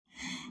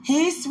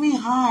Hey,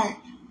 sweetheart.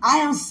 I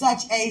am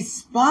such a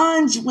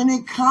sponge when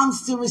it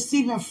comes to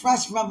receiving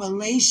fresh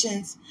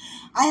revelations.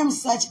 I am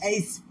such a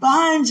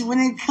sponge when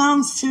it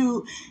comes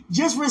to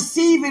just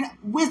receiving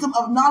wisdom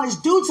of knowledge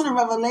due to the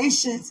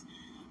revelations.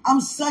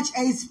 I'm such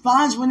a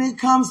sponge when it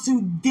comes to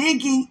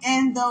digging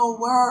in the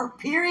word,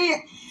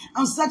 period.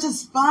 I'm such a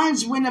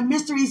sponge when the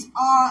mysteries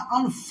are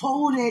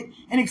unfolded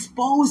and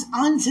exposed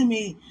unto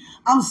me.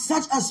 I'm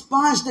such a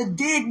sponge to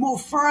dig more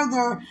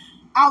further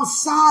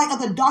outside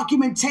of the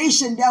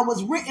documentation that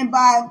was written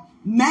by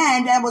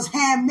man, that was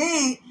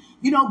handmade,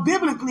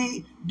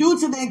 biblically, due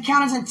to the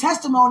encounters and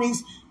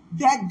testimonies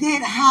that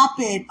did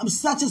happen. I'm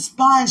such a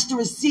sponge to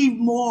receive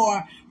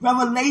more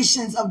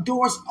revelations of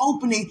doors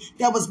opening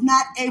that was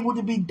not able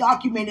to be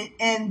documented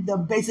in the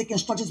basic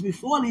instructions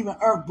before leaving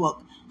Earth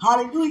book.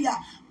 Hallelujah.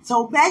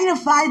 So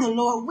magnify the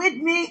Lord with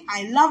me.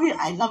 I love you.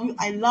 I love you.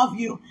 I love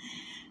you.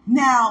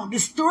 Now, the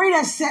story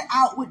that's set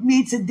out with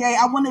me today,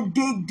 I want to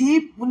dig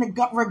deep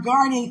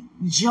regarding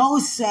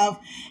Joseph.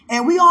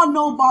 And we all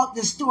know about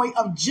the story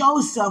of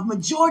Joseph.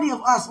 Majority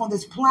of us on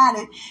this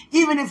planet,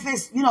 even if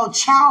it's,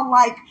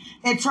 childlike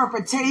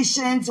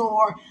interpretations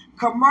or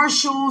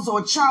commercials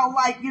or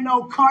childlike,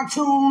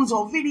 cartoons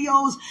or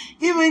videos,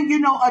 even,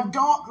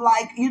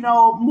 adult-like,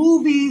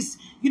 movies,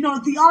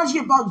 the theology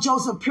about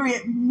Joseph,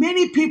 period.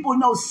 Many people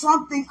know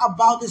something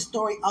about the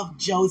story of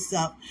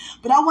Joseph.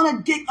 But I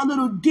want to dig a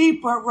little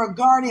deeper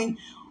regarding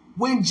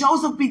when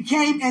Joseph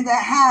became in the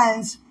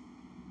hands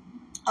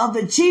of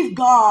the chief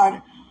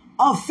guard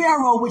of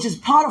Pharaoh, which is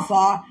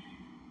Potiphar,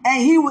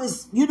 and he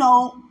was,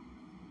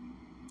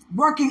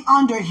 working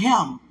under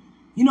him,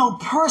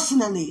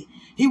 personally.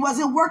 He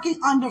wasn't working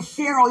under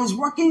Pharaoh. He was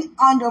working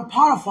under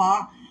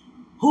Potiphar,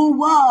 who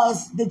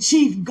was the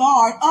chief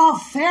guard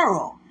of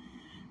Pharaoh.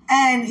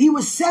 And he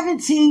was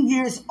 17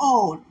 years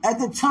old at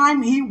the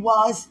time he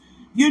was,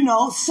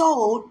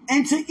 sold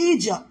into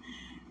Egypt.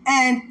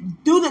 And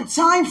through the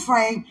time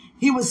frame,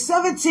 he was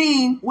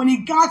 17 when he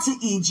got to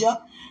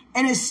Egypt.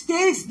 And it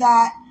states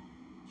that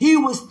he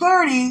was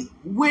 30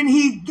 when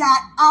he got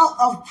out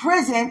of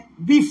prison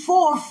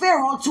before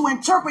Pharaoh to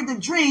interpret the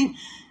dream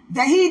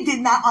that he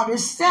did not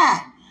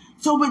understand.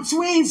 So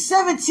between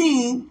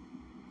 17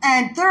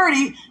 and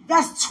 30,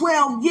 that's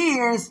 12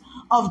 years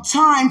of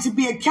time to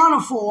be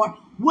accounted for.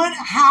 What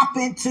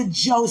happened to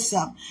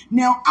Joseph?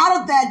 Now,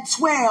 out of that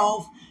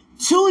 12,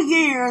 2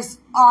 years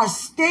are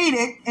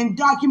stated in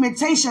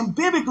documentation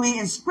biblically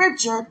in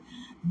scripture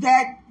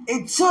that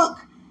it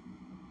took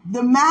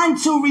the man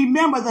to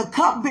remember, the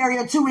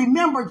cupbearer to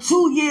remember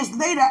 2 years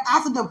later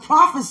after the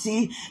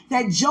prophecy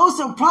that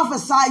Joseph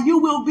prophesied, you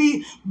will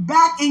be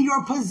back in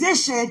your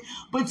position,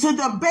 but to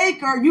the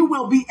baker, you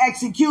will be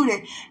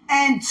executed.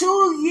 And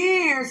 2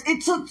 years,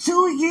 it took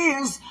 2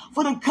 years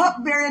for the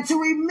cupbearer to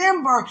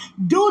remember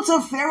due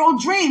to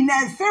Pharaoh's dream.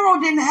 Now, if Pharaoh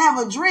didn't have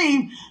a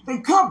dream, the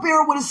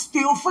cupbearer would have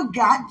still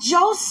forgot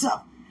Joseph.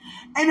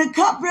 And the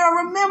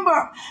cupbearer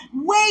remember,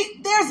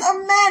 wait, there's a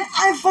man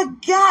I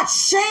forgot.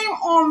 Shame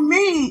on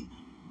me.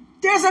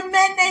 There's a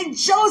man named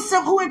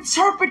Joseph who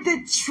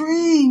interpreted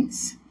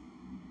dreams.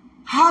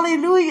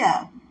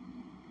 Hallelujah.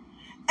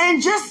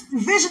 And just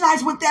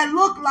visualize what that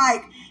looked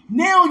like.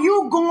 Now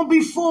you going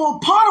before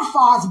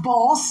Potiphar's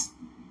boss,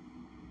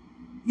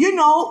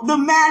 the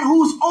man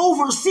who's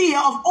overseer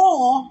of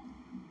all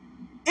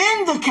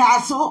in the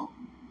castle.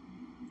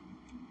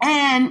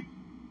 And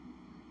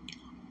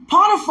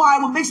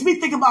Potiphar, what makes me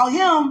think about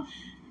him,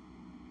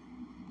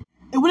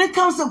 and when it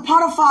comes to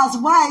Potiphar's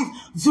wife,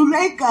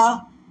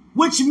 Zuleika,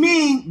 which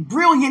means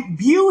brilliant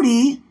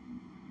beauty,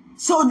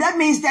 so that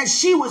means that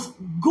she was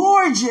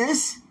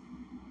gorgeous,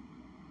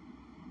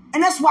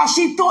 and that's why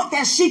she thought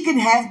that she could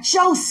have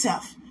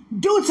Joseph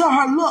due to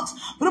her looks.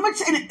 But I'm going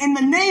to tell you, in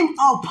the name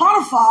of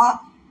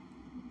Potiphar,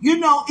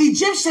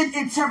 Egyptian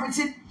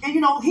interpreted,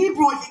 and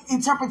Hebrew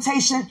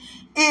interpretation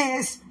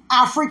is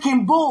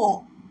African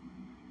bull.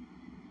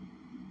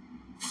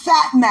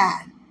 Fat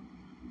man.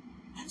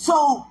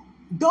 So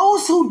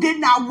those who did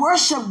not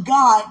worship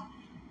God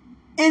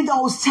in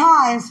those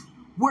times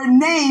were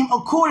named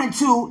according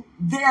to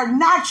their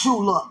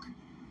natural look.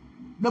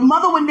 The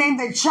mother would name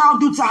their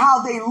child due to how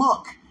they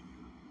look.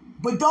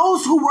 But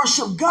those who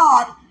worship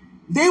God,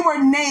 they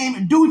were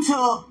named due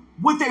to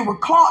what they were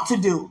called to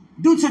do,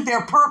 due to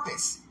their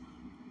purpose.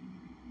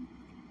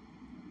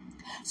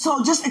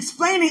 So just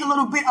explaining a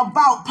little bit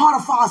about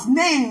Potiphar's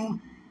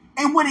name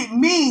and what it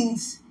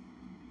means.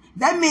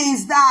 That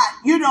means that,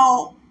 you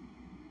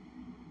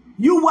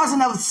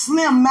wasn't a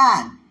slim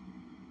man.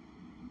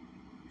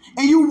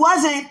 And you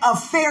wasn't a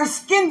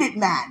fair-skinned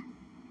man.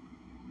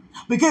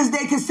 Because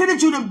they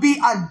considered you to be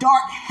a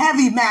dark,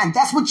 heavy man.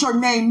 That's what your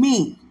name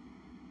means.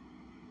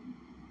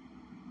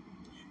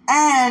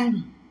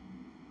 And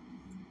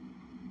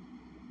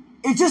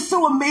it's just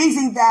so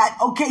amazing that,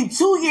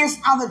 2 years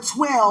out of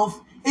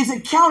 12 is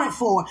accounted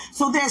for.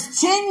 So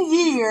there's 10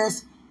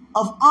 years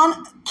of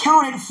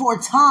unaccounted for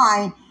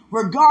time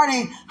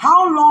regarding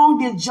how long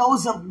did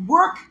Joseph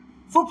work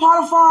for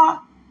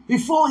Potiphar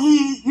before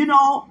he,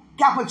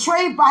 got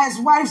betrayed by his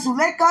wife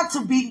Zuleika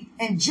to be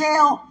in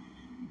jail.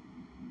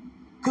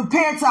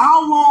 compared to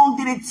how long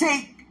did it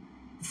take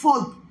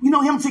for,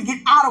 him to get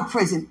out of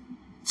prison.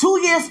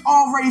 2 years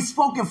already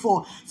spoken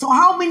for. So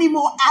how many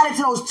more added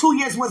to those 2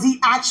 years was he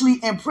actually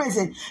in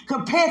prison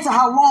compared to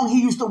how long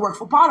he used to work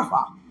for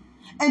Potiphar?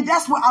 And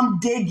that's what I'm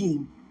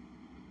digging.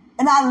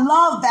 And I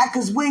love that,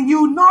 because when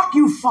you knock,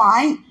 you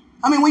find.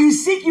 When you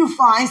seek, you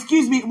find.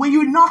 When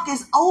you knock,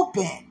 it's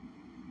open.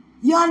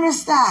 You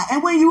understand?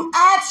 And when you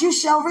ask, you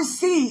shall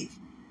receive.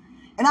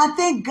 And I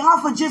thank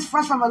God for just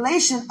fresh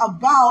revelation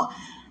about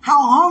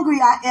how hungry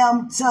I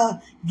am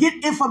to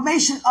get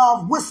information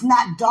of what's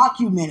not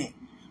documented.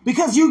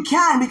 Because you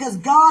can, because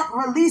God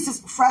releases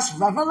fresh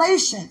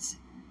revelations.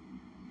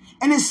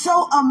 And it's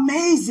so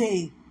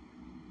amazing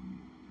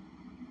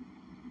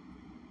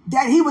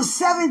that he was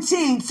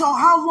 17. So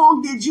how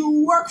long did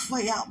you work for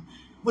him?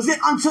 Was it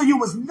until you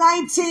was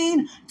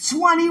 19,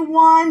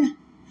 21?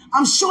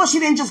 I'm sure she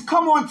didn't just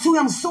come on to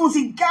him as soon as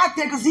he got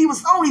there, because he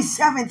was only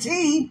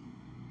 17.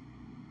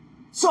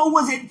 So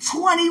was it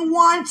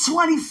 21,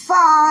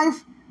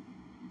 25?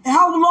 And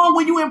how long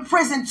were you in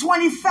prison?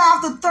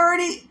 25 to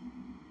 30?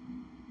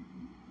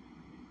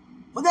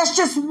 Well, that's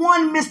just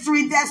one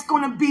mystery that's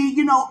going to be,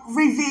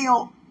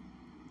 revealed.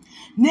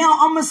 Now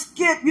I'm going to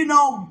skip,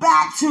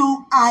 back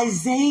to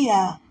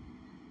Isaiah.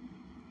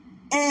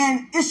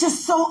 And it's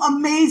just so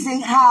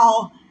amazing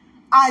how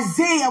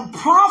Isaiah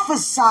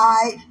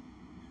prophesied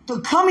the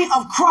coming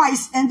of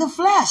Christ in the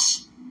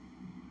flesh.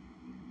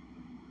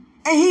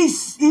 And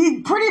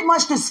he pretty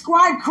much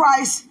described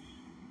Christ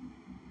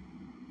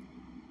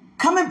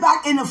coming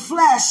back in the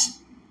flesh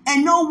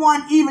and no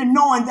one even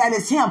knowing that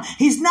it's him.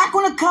 He's not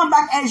going to come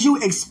back as you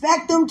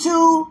expect him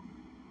to.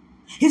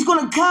 He's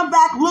going to come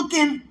back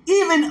looking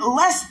even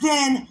less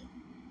than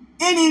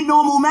any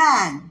normal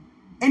man.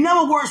 In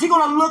other words, he's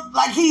going to look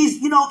like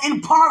he's,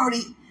 in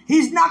poverty.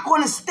 He's not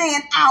going to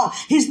stand out.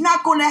 He's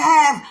not going to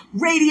have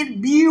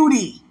radiant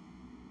beauty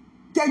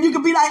that you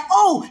could be like,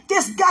 oh,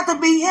 this got to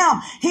be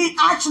him. He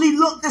actually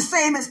looked the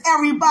same as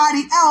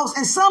everybody else.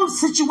 In some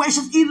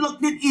situations, he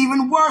looked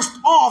even worse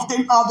off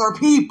than other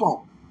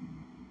people.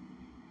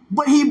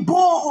 But he bore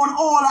on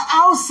all of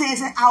our sins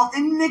and our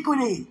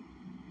iniquity.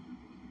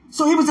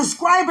 So he was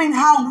describing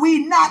how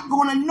we not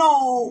going to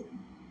know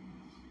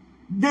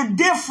the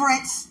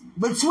difference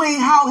between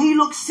how he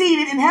looked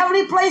seated in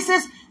heavenly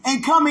places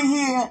and coming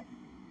here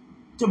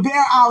to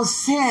bear our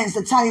sins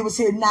the time he was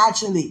here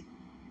naturally.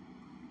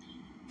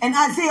 And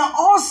Isaiah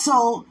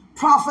also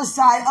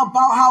prophesied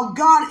about how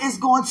God is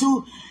going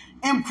to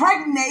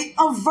impregnate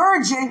a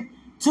virgin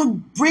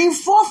to bring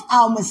forth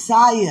our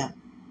Messiah.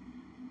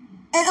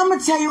 And I'm going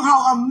to tell you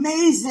how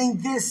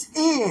amazing this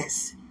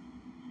is.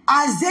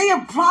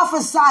 Isaiah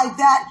prophesied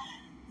that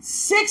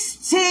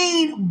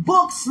 16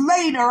 books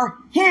later,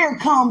 here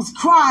comes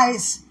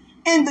Christ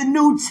in the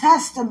New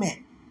Testament.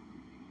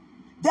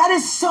 That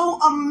is so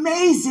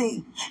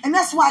amazing. And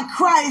that's why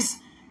Christ,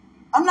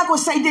 I'm not going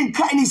to say he didn't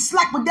cut any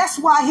slack, but that's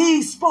why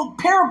he spoke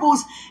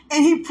parables,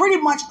 and he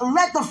pretty much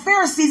let the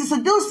Pharisees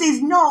and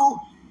Sadducees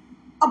know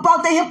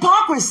about their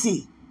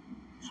hypocrisy.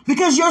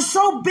 Because you're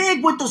so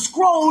big with the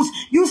scrolls,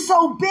 you're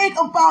so big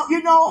about,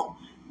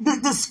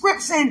 the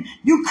scripts, and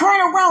you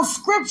turn around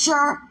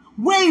scripture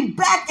way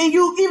back, and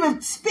you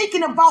even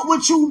speaking about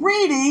what you're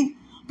reading,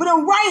 but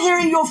I'm right here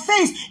in your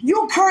face.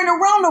 You turn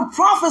around the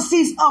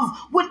prophecies of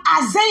what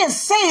Isaiah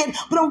said,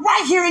 but I'm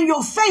right here in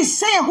your face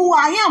saying who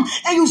I am,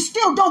 and you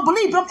still don't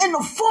believe I'm in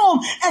the form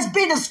as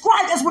being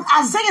described as what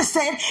Isaiah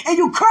said, and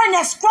you turn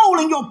that scroll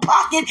in your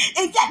pocket,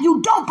 and yet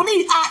you don't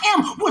believe I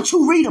am what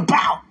you read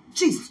about.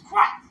 Jesus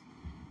Christ.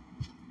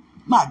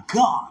 My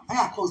God. I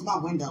got to close my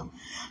window.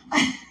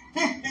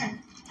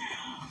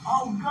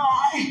 Oh,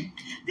 God.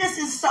 This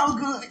is so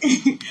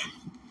good.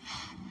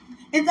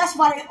 And that's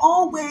why they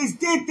always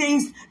did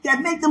things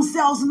that make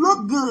themselves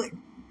look good.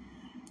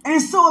 And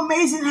it's so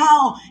amazing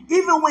how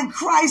even when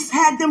Christ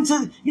had them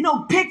to,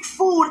 pick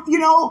food,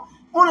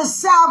 on a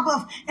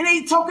Sabbath, and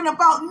they talking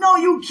about, no,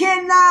 you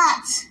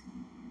cannot.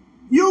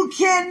 You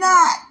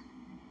cannot.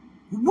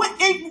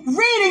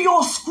 Read in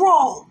your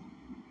scroll.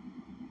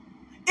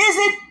 Is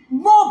it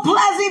more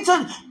pleasant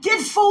to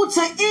get food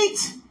to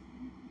eat,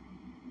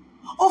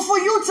 or for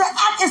you to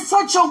act in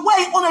such a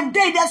way on a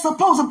day that's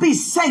supposed to be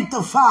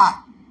sanctified?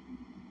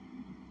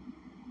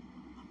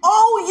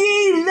 Oh,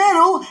 ye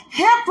little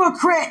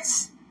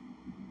hypocrites,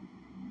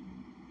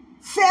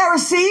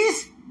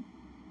 Pharisees,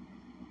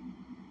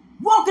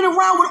 walking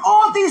around with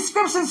all these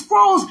scripts and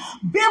scrolls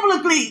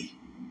biblically,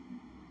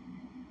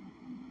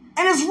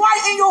 and it's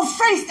right in your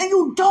face, and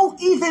you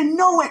don't even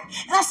know it.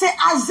 And I said,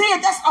 Isaiah,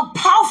 that's a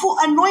powerful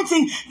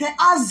anointing that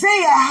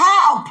Isaiah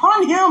had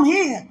upon him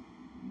here.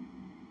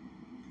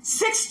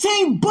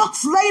 16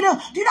 books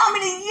later, do you know how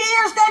many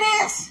years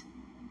that is?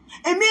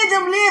 And me and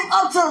them live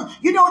up to,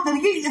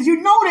 if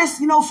you notice,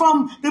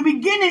 from the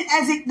beginning,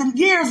 as the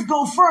years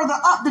go further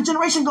up, the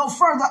generation go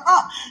further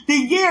up, the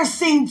years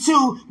seem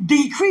to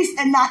decrease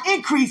and not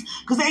increase,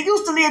 because they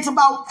used to live to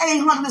about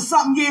 800 and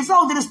something years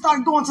old, then it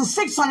started going to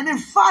 600, then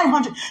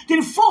 500,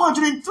 then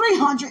 400, and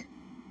 300.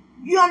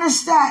 You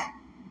understand?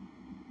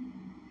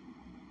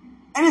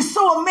 And it's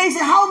so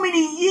amazing how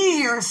many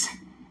years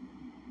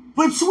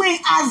between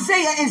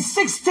Isaiah and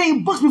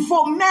 16 books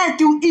before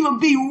Matthew even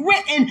be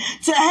written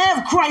to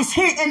have Christ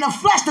here in the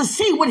flesh to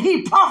see what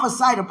he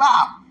prophesied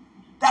about.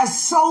 That's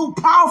so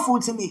powerful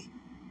to me.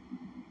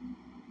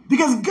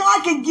 Because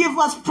God can give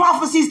us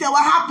prophecies that will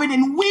happen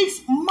in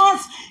weeks,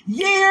 months,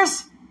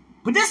 years.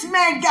 But this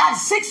man got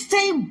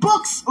 16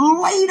 books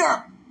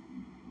later.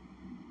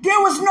 There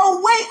was no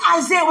way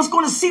Isaiah was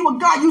going to see what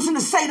God used him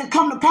to say to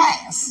come to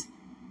pass.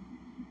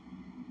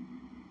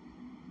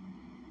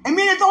 And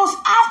meaning those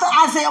after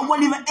Isaiah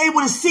weren't even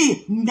able to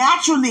see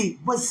naturally,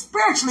 but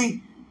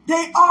spiritually,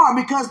 they are,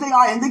 because they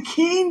are in the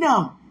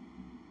kingdom.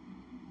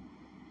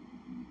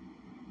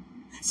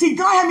 See,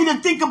 God had me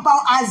to think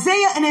about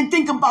Isaiah and then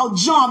think about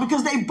John,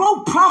 because they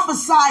both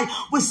prophesied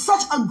with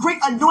such a great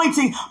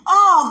anointing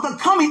of the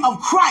coming of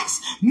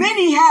Christ.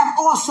 Many have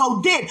also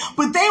did,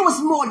 but they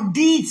was more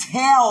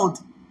detailed.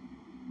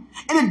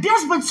 And the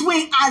difference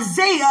between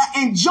Isaiah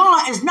and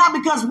John is not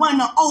because one in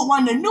the old,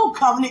 one in the new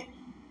covenant.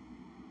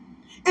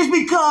 It's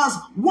because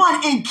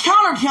one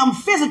encountered him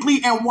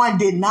physically and one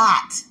did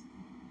not.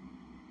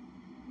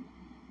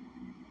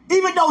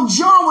 Even though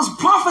John was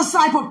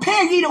prophesying,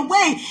 prepared either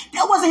way,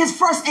 that wasn't his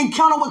first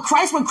encounter with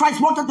Christ when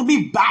Christ wanted to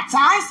be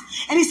baptized.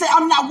 And he said,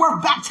 I'm not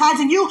worth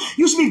baptizing you.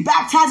 You should be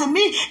baptizing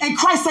me. And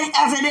Christ said,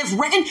 as it is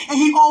written. And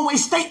he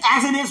always state,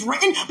 as it is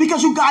written,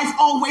 because you guys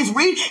always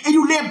read and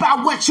you live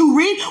by what you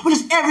read, which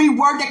is every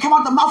word that comes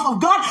out the mouth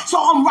of God. So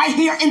I'm right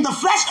here in the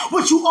flesh,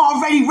 which you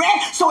already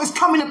read. So it's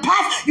coming to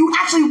pass. You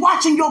actually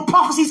watching your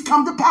prophecies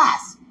come to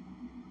pass.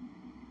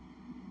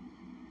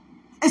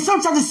 And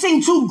sometimes it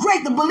seems too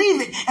great to believe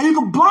it. And you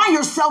can blind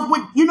yourself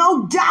with,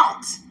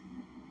 doubt.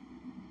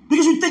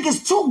 Because you think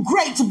it's too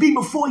great to be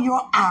before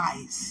your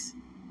eyes.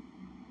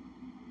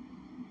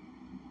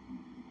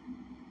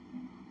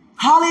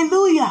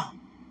 Hallelujah.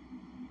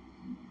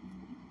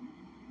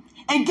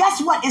 And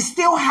guess what? It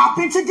still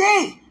happened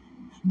today.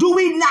 Do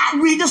we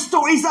not read the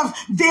stories of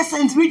this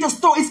and read the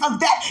stories of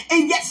that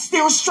and yet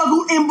still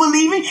struggle in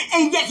believing?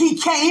 And yet he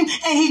came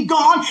and he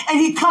gone and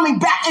he coming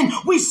back and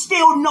we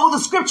still know the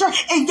scripture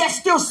and yet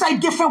still say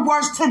different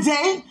words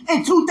today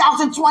in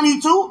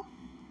 2022?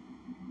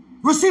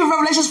 Receiving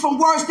revelations from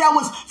words that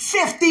was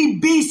 50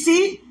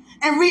 BC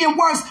and reading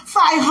words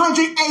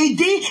 500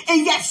 AD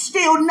and yet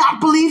still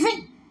not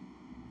believing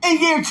in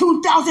year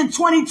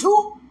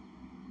 2022?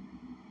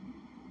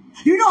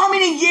 You know how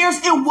many years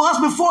it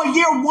was before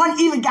year one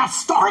even got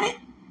started?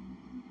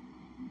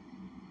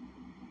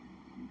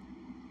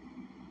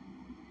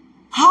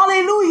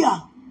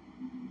 Hallelujah.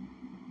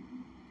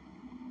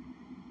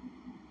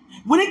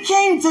 When it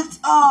came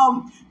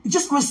to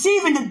just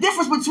receiving the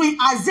difference between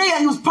Isaiah,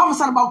 he was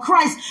prophesying about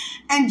Christ,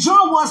 and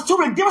John was too.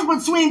 The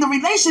difference between the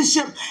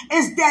relationship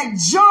is that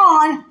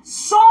John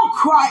saw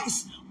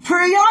Christ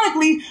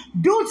periodically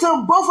due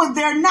to both of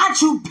their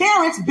natural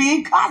parents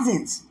being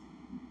cousins.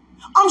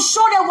 I'm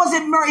sure that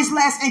wasn't Mary's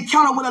last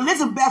encounter with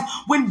Elizabeth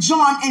when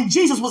John and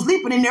Jesus was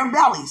leaping in their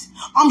bellies.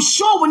 I'm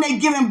sure when they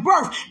given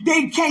birth,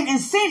 they came and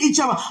seen each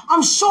other.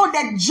 I'm sure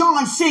that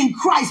John seen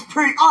Christ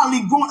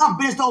periodically growing up,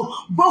 as though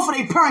both of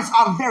their parents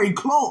are very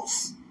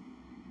close.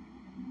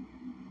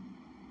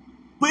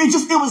 But it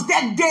was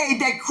that day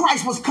that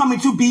Christ was coming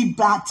to be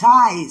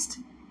baptized.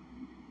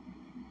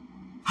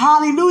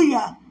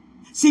 Hallelujah.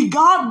 See,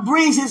 God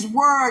brings his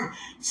word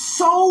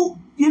so,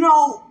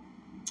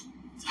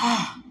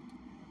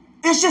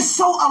 it's just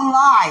so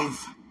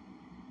alive.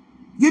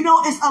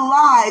 It's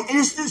alive. And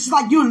it's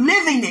like you're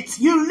living it.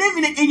 You're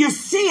living it and you're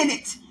seeing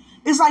it.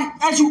 It's like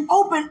as you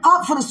open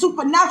up for the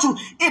supernatural,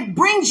 it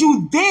brings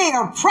you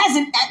there,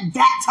 present at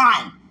that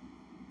time.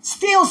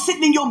 Still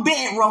sitting in your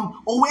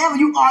bedroom or wherever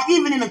you are,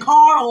 even in a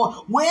car or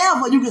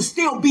wherever, you can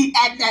still be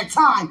at that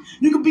time.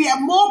 You can be at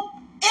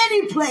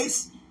any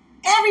place,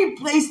 every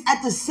place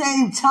at the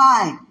same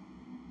time.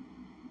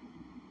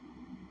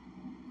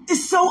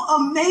 It's so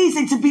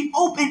amazing to be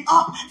opened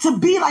up, to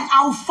be like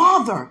our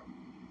Father.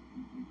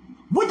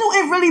 What do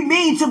it really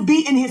mean to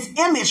be in his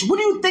image? What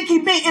do you think he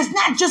means? It's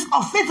not just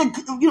a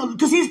physical,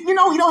 because he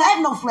don't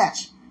have no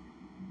flesh.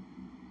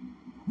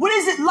 What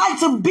is it like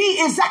to be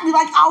exactly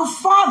like our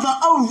Father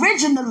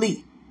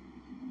originally?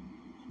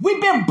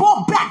 We've been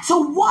brought back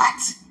to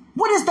what?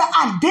 What is the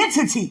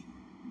identity?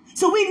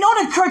 So we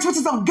know the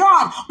characteristics of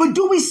God, but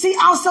do we see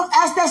ourselves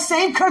as that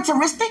same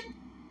characteristic?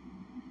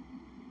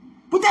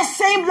 With that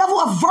same level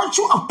of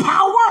virtue, of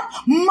power,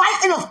 might,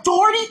 and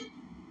authority?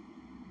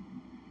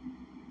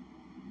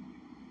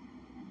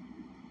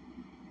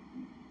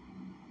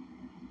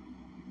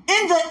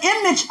 In the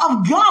image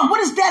of God, what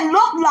does that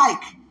look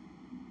like?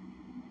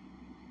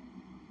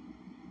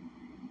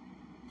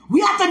 We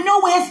have to know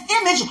what his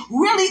image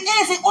really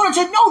is in order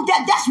to know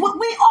that that's what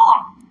we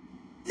are.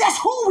 That's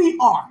who we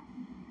are.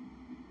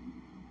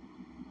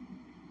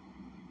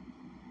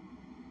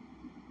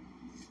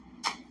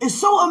 It's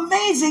so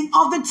amazing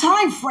of the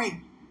time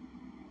frame.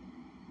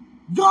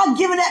 God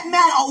giving that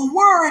man a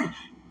word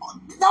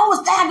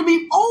that had to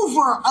be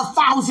over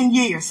 1,000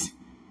 years,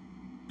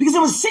 because it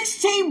was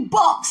 16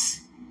 books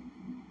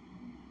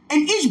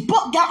And each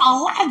book got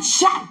a lot of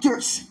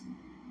chapters.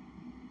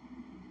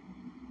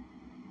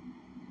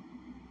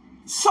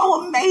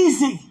 So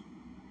amazing.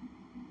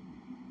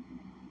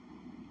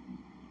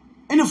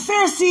 And the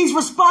Pharisees'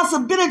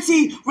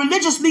 responsibility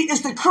religiously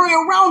is to carry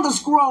around the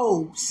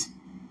scrolls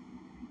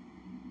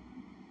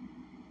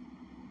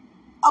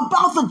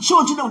about the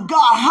children of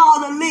God,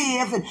 how to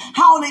live and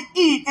how to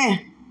eat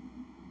and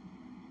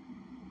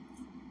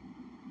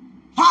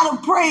how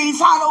to praise,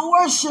 how to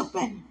worship.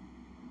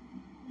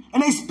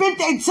 And they spent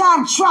their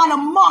time trying to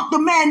mock the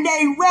man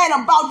they read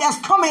about that's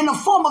coming in the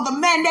form of the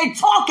man they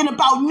talking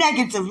about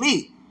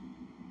negatively.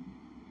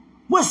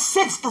 What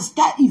sense does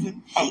that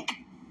even make?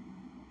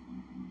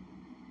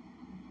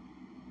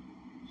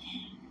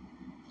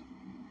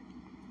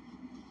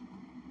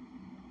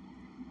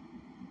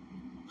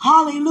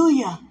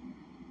 Hallelujah.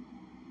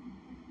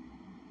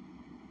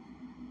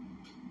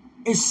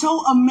 It's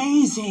so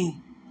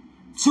amazing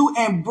to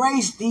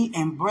embrace the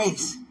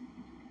embrace.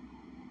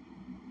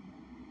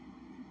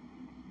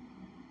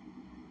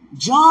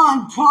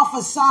 John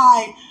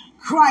prophesied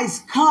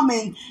Christ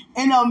coming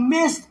in the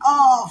midst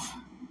of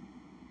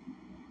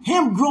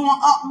him growing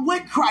up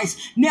with Christ.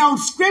 Now,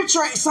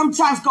 scripture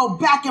sometimes go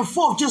back and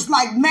forth, just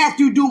like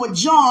Matthew do with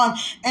John,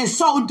 and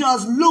so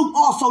does Luke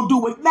also do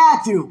with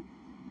Matthew.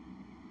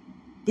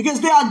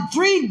 Because there are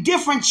 3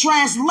 different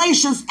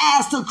translations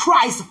as to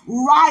Christ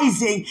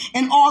rising,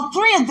 and all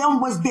 3 of them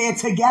was there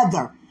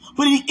together.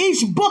 But in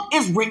each book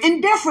is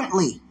written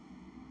differently.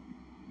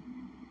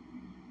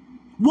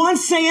 One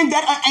saying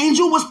that an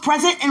angel was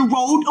present and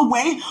rolled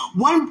away.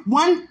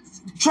 One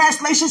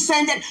translation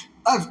saying that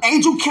an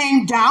angel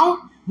came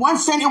down. One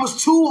saying it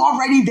was 2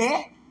 already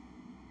there.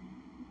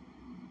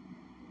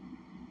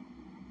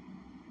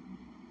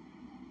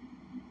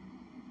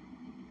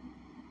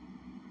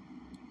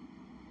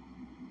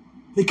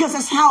 Because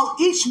that's how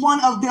each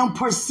one of them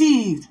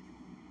perceived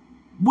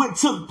what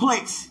took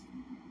place.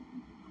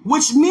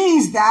 Which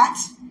means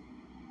that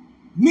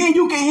me and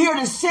you can hear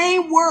the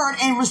same word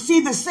and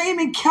receive the same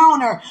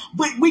encounter,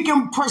 but we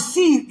can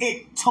perceive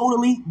it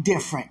totally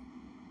different.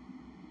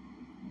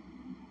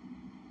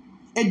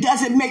 It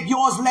doesn't make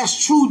yours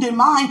less true than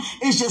mine.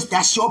 It's just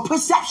that's your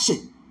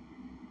perception.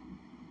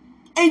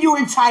 And you're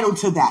entitled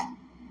to that.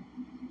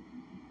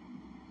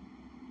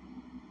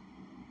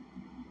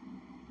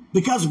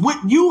 Because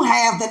what you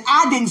have that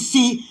I didn't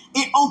see,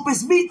 it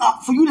opens me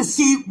up for you to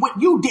see what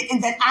you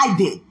didn't that I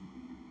did.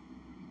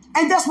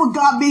 And that's what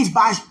God means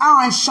by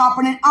iron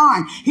sharpening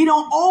iron. He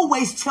don't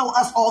always tell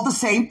us all the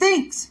same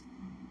things.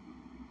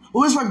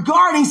 When it's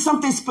regarding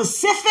something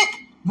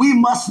specific, we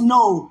must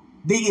know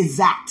the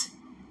exact.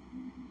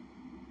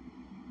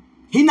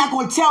 He's not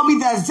going to tell me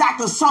the exact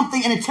of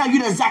something and then tell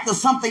you the exact of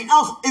something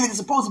else if it's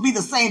supposed to be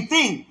the same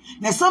thing.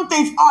 Now, some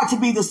things are to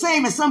be the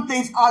same and some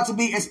things are to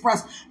be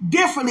expressed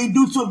differently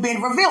due to it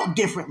being revealed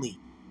differently.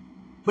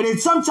 But then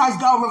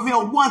sometimes God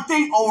revealed one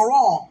thing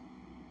overall.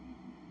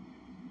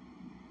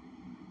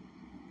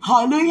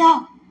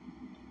 Hallelujah.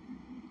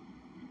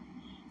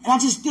 And I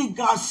just thank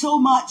God so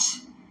much.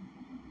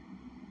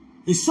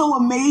 It's so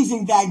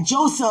amazing that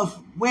Joseph,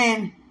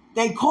 when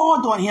they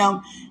called on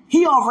him,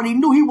 he already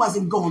knew he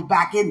wasn't going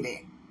back in there.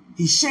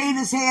 He shaved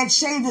his head,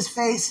 shaved his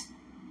face,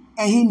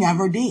 and he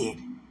never did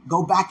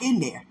go back in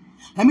there.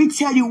 Let me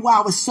tell you why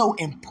it was so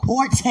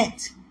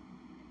important.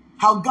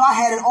 How God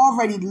had it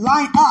already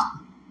lined up.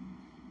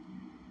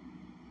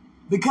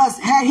 Because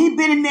had he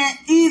been in there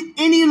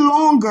any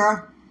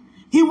longer,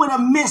 he would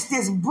have missed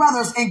his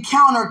brother's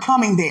encounter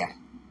coming there.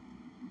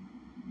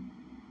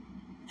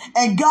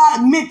 And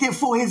God meant it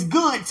for his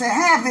good to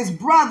have his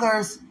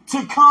brothers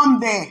to come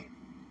there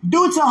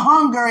due to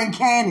hunger and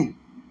Canaan.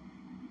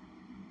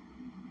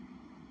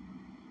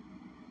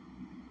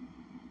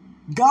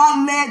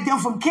 God led them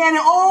from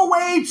Canaan all the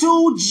way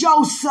to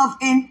Joseph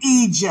in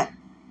Egypt.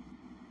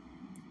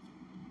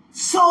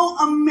 So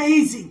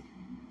amazing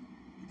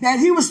that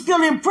he was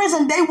still in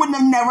prison. They would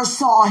have never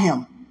saw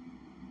him.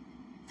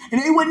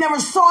 And they would never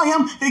saw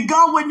him, that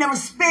God would never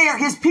spare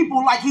his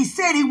people like he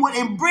said he would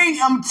and bring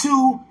them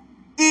to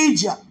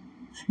Egypt.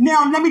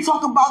 Now, let me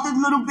talk about a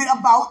little bit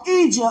about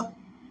Egypt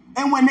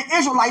and when the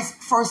Israelites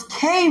first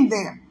came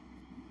there.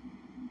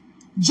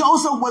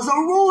 Joseph was a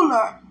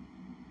ruler.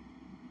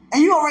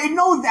 And you already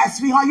know that,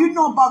 sweetheart. You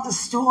know about the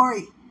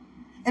story.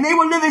 And they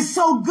were living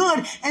so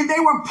good and they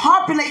were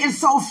populating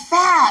so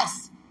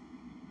fast.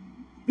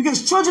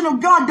 Because children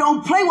of God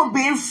don't play with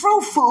being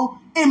fruitful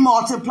and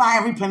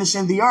multiplying and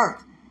replenishing the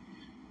earth.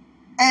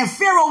 And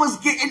Pharaoh was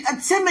getting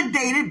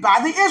intimidated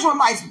by the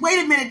Israelites. Wait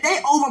a minute, they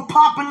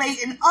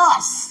overpopulating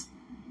us.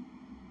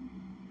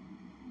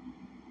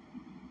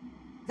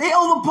 They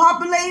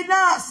overpopulating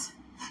us.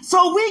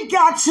 So we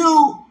got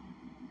to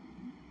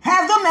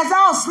have them as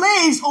our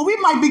slaves or we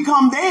might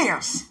become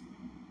theirs.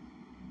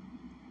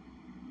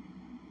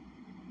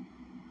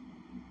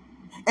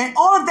 And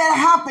all of that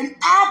happened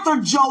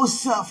after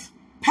Joseph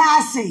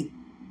passing.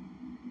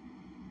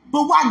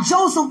 But while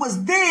Joseph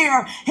was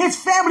there, his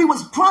family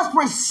was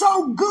prospering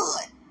so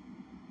good.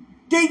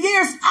 The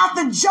years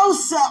after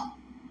Joseph,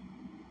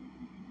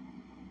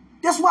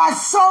 That's why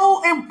it's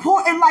so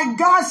important, like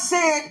God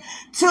said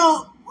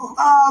to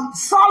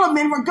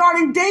Solomon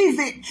regarding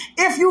David.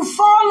 If you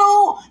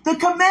follow the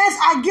commands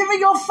I give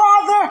your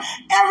father,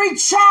 every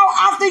child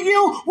after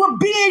you will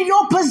be in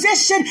your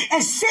position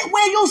and sit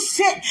where you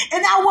sit,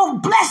 and I will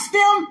bless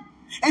them.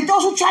 And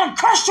those who try to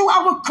curse you,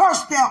 I will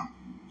curse them.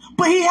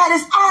 But he had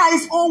his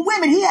eyes on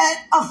women. He had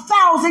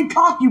 1,000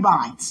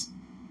 concubines.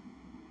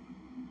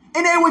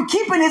 And they were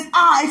keeping his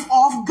eyes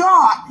off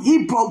God.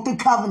 He broke the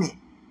covenant.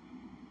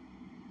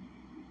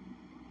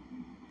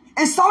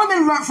 And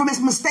Solomon learned from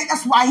his mistake.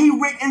 That's why he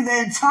written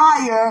the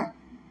entire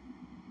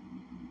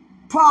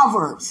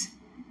Proverbs.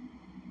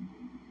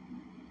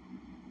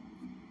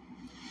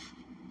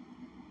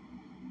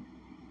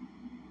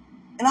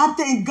 And I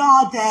thank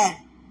God that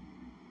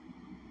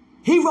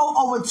he wrote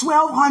over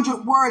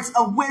 1,200 words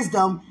of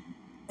wisdom.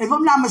 If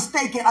I'm not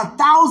mistaken,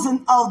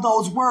 1,000 of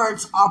those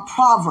words are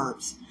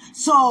Proverbs.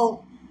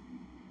 So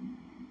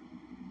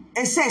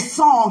it says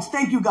songs.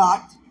 Thank you,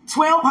 God.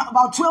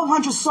 About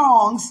 1,200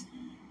 songs.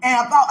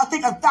 And I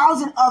think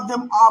 1,000 of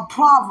them are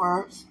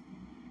Proverbs.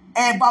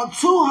 And about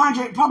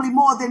 200, probably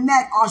more than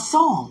that, are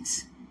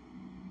songs.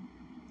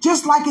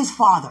 Just like his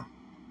father,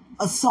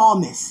 a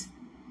psalmist.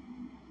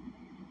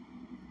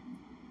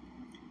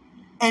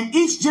 And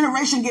each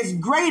generation gets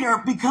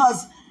greater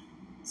because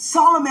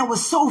Solomon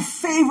was so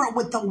favored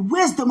with the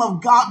wisdom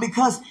of God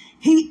because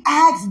he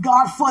asked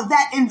God for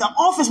that in the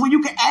office where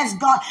you can ask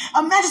God.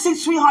 Imagine,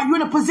 sweetheart, you're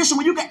in a position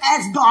where you can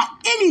ask God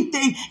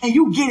anything and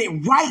you get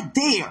it right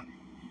there.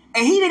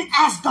 And he didn't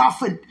ask God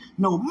for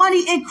no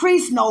money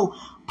increase, no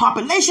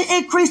population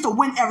increase to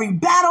win every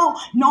battle,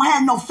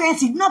 have no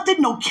fancy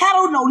nothing, no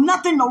cattle, no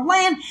nothing, no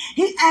land.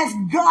 He asked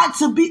God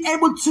to be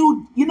able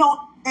to, be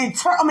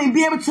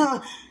able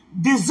to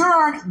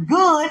discern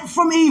good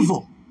from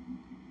evil.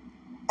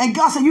 And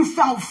God said, you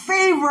found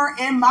favor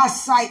in my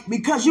sight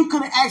because you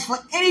could have asked for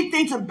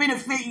anything to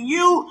benefit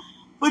you,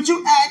 but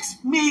you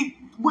asked me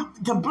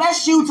to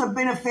bless you to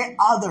benefit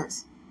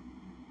others.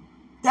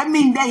 That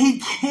means that he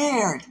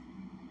cared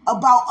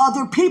about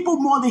other people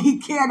more than he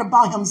cared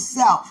about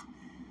himself.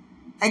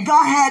 And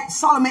God had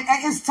Solomon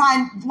at his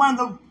time, one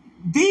of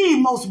the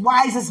most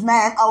wisest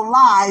man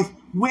alive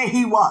where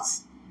he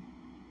was.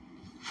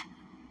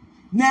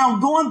 Now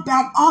going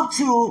back up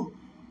to,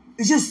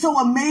 it's just so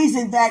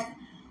amazing that,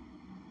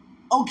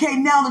 okay,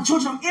 now the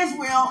children of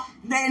Israel,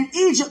 they're in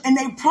Egypt and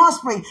they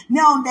prospering.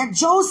 Now that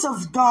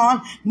Joseph's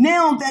gone,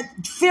 now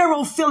that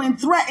Pharaoh feeling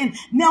threatened,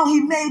 now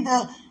he made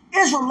the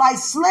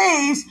Israelites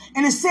slaves.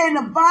 And it said in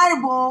the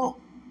Bible,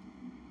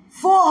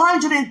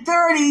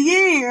 430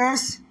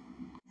 years.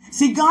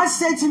 See, God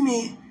said to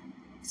me,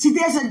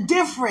 there's a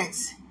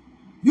difference.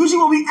 Usually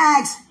when we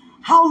ask,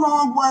 how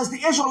long was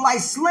the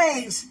Israelites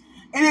slaves?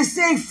 And it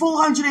said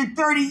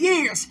 430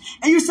 years.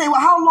 And you say, well,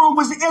 how long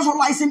was the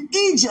Israelites in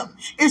Egypt?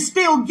 It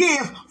still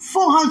give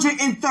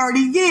 430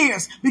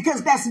 years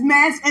because that's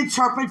man's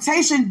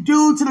interpretation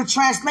due to the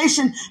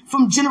translation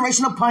from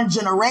generation upon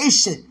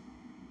generation.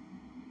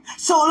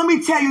 So let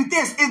me tell you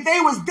this. If they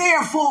was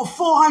there for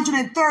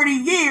 430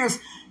 years,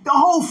 the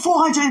whole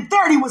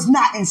 430 was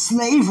not in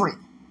slavery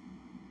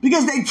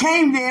because they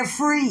came there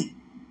free.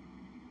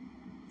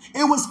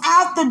 It was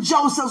after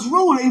Joseph's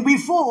ruling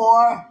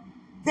before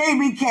they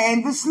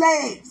became the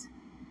slaves.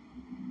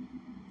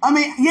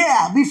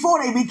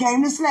 Before they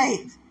became the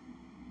slaves.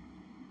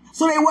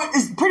 So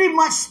it's pretty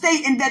much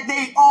stating that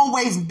they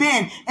always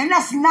been. And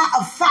that's not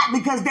a fact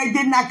because they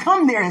did not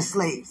come there as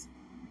slaves.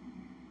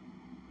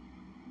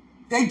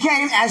 They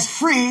came as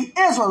free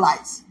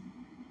Israelites.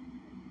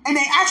 And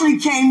they actually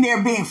came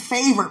there being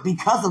favored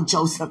because of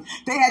Joseph.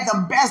 They had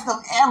the best of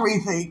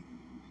everything.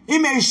 He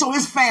made sure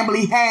his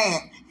family had.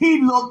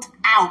 He looked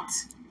out.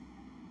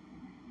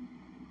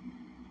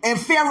 And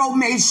Pharaoh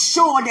made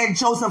sure that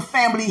Joseph's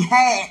family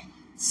had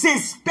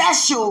sent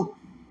special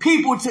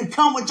people to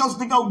come with Joseph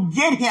to go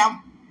get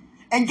him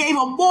and gave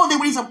him more than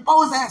what he's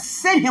supposed to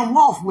send him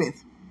off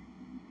with.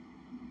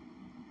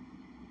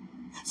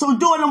 So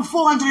during them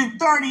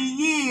 430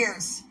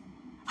 years,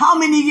 how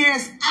many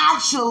years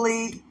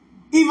actually,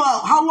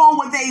 how long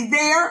were they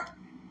there?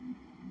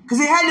 Because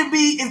it had to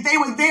be, if they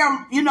were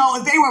there,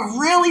 if they were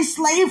really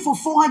slaves for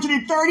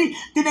 430,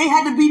 then they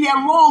had to be there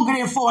longer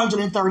than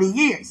 430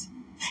 years.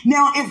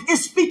 Now, if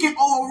it's speaking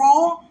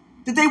overall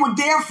that they were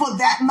there for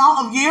that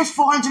amount of years,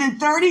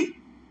 430,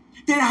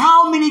 then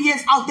how many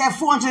years out that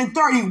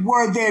 430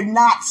 were there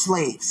not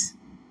slaves?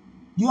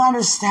 You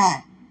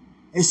understand?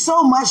 There's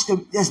so much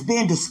that's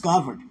being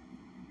discovered.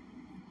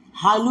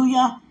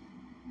 Hallelujah.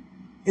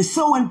 It's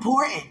so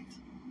important.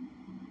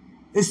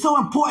 It's so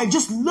important.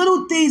 Just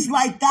little things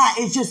like that,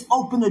 it just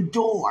open the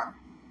door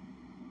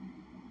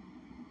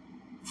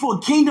for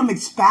kingdom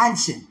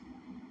expansion.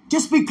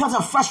 Just because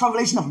of fresh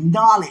revelation of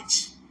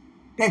knowledge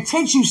that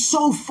takes you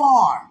so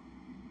far.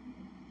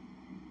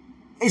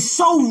 It's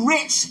so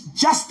rich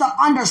just to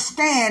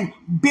understand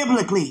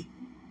biblically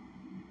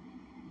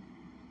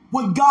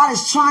what God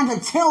is trying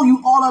to tell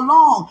you all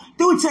along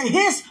due to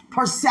his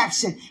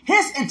perception,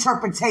 his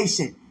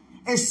interpretation.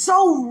 It's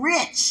so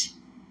rich.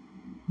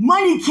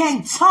 Money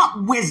can't top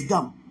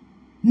wisdom.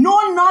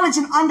 nor knowledge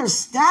and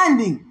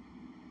understanding.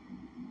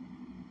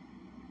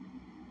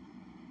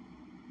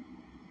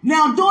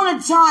 Now, during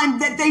the time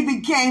that they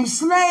became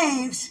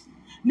slaves,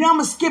 now I'm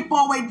going to skip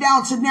all the way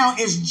down to now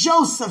it's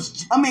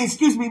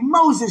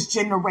Moses'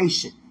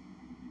 generation.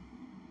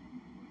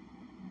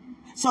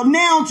 So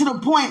now to the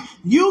point,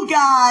 you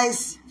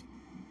guys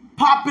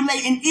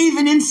populating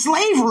even in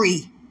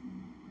slavery,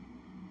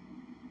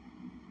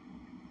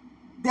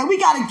 that we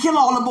got to kill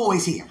all the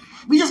boys here.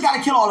 We just got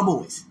to kill all the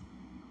boys.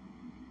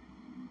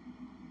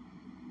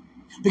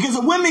 Because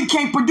the women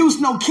can't produce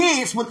no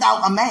kids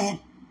without a man.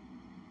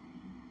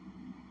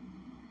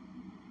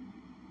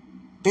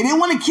 They didn't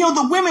want to kill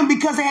the women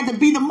because they had to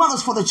be the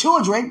mothers for the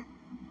children.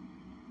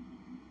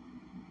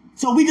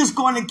 So we just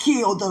going to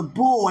kill the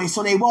boys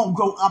so they won't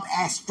grow up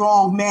as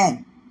strong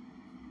men.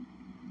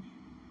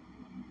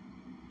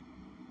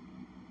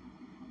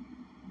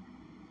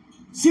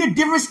 See the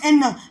difference in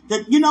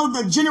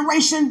the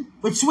generation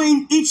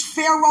between each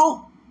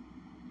pharaoh?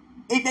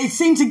 They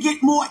seem to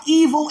get more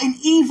evil and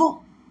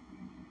evil.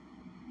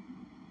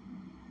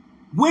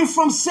 Went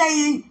from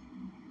saying,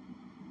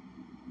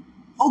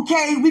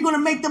 okay, we're going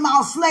to make them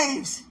our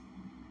slaves.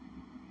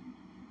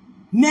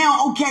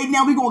 Now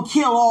we're going to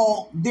kill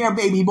all their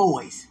baby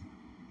boys.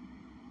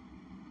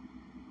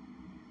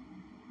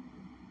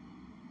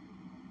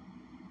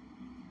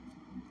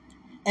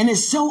 And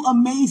it's so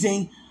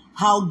amazing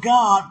how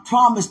God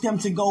promised them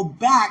to go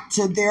back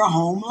to their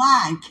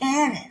homeland,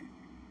 Canaan.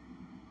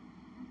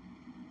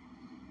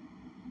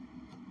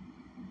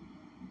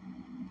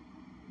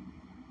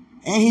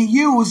 And he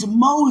used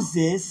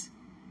Moses,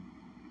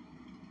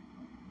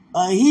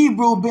 a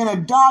Hebrew been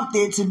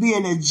adopted to be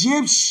an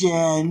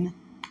Egyptian,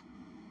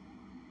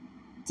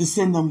 to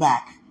send them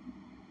back.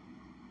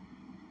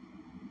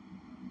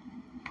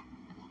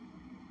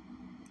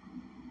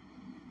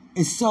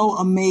 It's so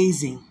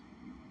amazing.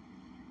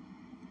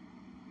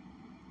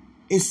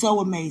 It's so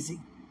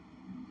amazing.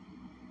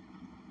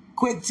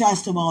 Quick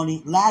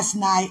testimony. Last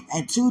night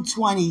at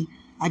 2:20,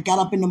 I got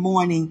up in the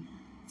morning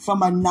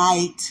from a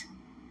night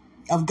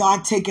of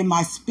God taking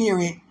my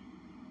spirit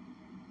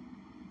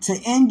to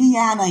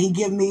Indiana. He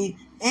gave me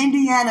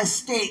Indiana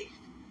State.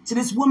 To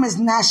this woman's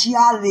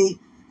nationality,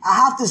 I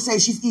have to say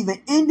she's either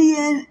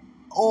Indian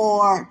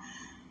or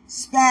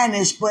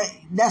Spanish, but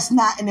that's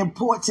not an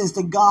importance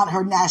to God,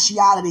 her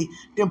nationality.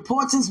 The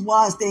importance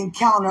was the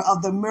encounter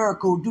of the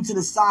miracle due to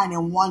the sign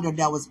and wonder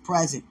that was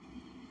present.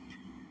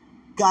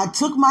 God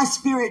took my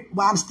spirit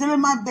while I'm still in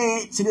my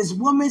bed to this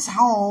woman's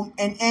home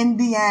in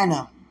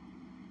Indiana.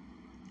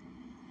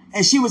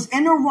 And she was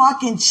in a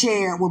rocking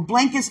chair with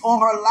blankets on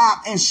her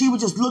lap, and she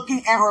was just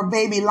looking at her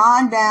baby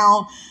lying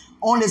down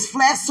on this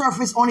flat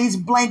surface on these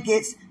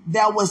blankets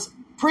that was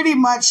pretty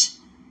much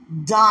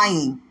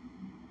dying.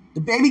 The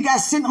baby got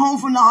sent home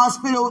from the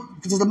hospital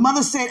because the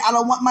mother said, I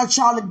don't want my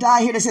child to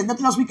die here. They said,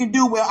 nothing else we can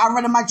do. Well, I'd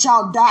rather my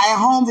child die at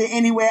home than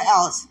anywhere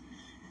else.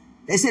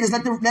 They said,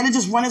 let it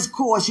just run its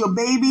course. Your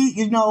baby,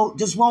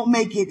 just won't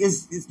make it.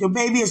 Your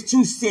baby is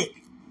too sick.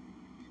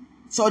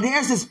 So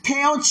there's this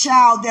pale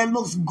child that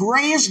looks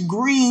grayish,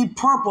 green,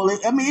 purple.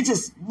 It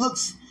just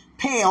looks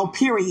pale,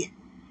 period.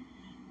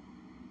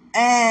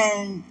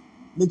 And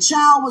the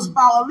child was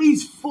about at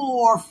least 4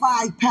 or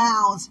 5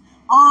 pounds.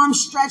 Arms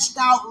stretched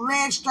out,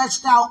 legs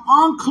stretched out,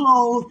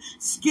 unclothed,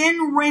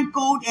 skin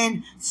wrinkled,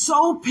 and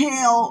so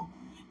pale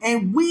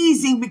and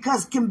wheezing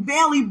because can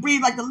barely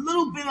breathe. Like the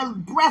little bit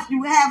of breath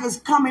you have is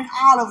coming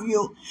out of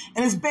you.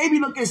 And this baby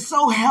looking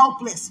so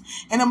helpless.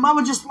 And the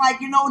mother just like,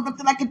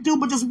 nothing I can do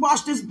but just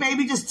watch this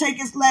baby just take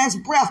its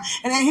last breath.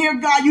 And then here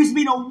God used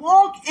me to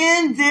walk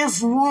in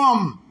this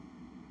room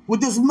with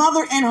this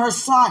mother and her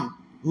son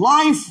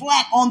lying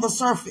flat on the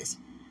surface.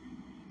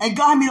 And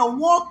God had me to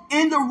walk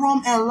in the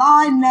room and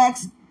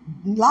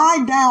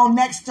lie down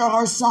next to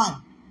her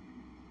son.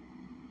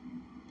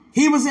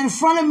 He was in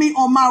front of me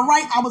on my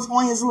right. I was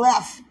on his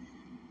left.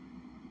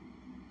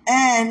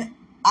 And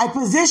I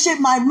positioned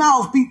my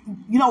mouth,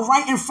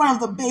 right in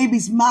front of the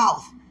baby's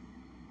mouth.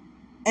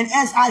 And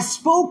as I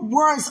spoke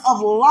words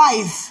of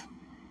life,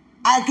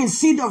 I could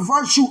see the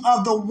virtue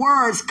of the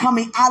words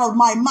coming out of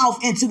my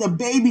mouth into the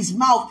baby's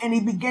mouth. And he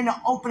began to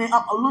open it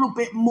up a little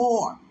bit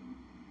more.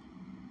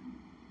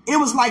 It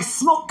was like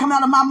smoke coming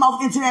out of my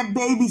mouth into that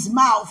baby's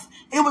mouth.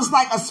 It was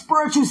like a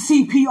spiritual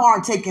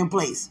CPR taking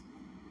place.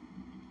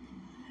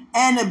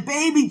 And the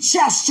baby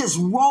chest just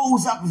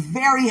rose up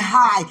very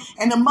high.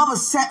 And the mother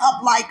sat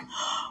up like,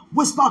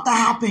 what's about to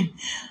happen?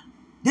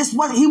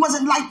 He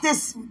wasn't like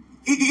this.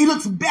 He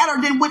looks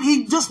better than what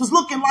he just was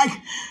looking like.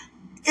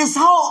 It's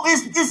hope.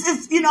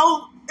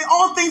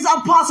 All things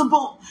are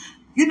possible.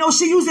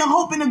 She using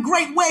hope in a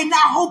great way,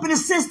 not hope in the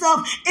sense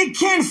of it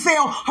can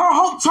fail. Her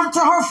hope turned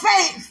to her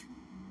faith.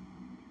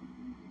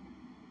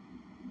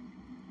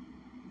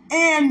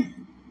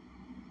 And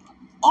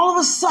all of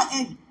a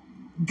sudden,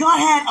 God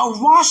had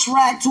a wash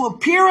rag to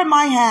appear in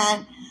my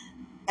hand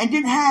and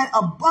then had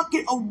a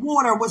bucket of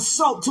water with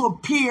soap to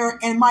appear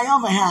in my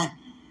other hand.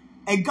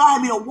 And God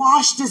had me to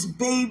wash this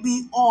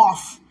baby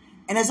off.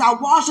 And as I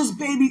washed this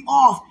baby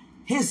off,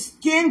 his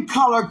skin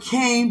color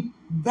came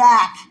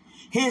back.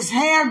 His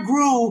hair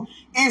grew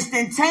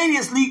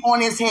instantaneously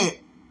on his head.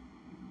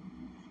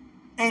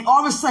 And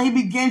all of a sudden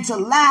he began to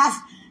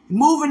laugh,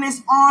 moving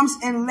his arms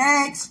and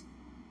legs,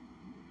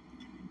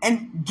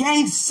 and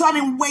gained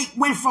sudden weight,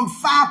 went from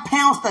 5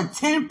 pounds to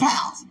 10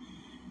 pounds.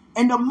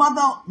 And the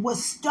mother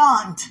was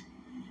stunned.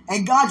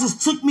 And God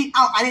just took me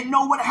out. I didn't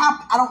know what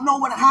happened. I don't know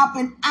what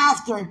happened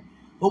after.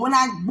 But when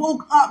I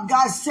woke up,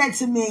 God said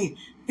to me,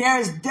 there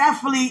is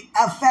definitely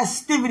a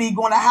festivity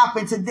going to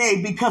happen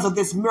today because of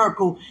this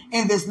miracle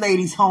in this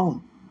lady's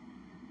home.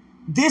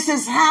 This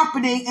is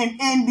happening in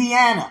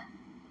Indiana.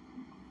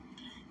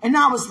 And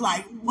I was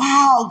like,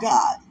 wow,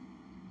 God.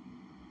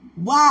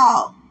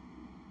 Wow.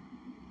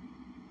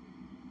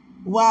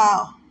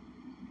 Wow.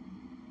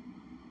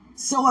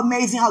 So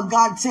amazing how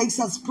God takes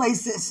us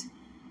places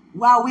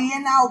while we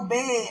in our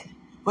bed.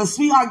 But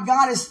sweetheart,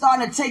 God is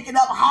starting to take it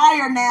up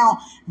higher now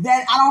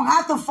that I don't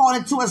have to fall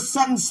into a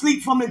sudden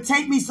sleep for him to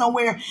take me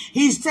somewhere.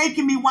 He's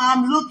taking me while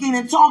I'm looking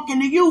and talking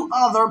to you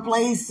other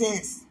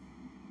places.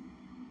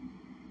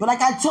 But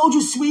like I told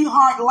you,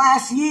 sweetheart,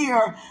 last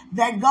year,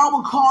 that God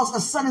will cause a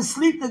sudden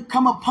sleep to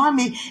come upon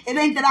me. It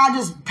ain't that I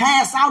just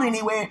pass out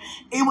anywhere.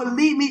 It would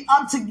lead me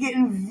up to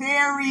getting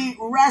very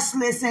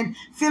restless and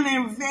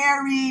feeling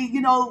very,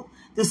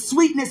 the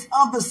sweetness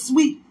of the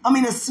sleep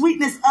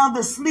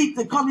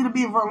that caused me to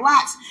be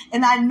relaxed.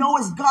 And I know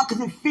it's God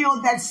because it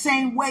feels that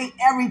same way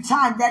every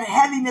time. That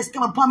heaviness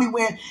come upon me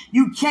where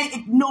you can't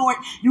ignore it.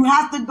 You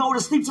have to go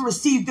to sleep to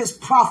receive this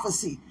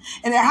prophecy.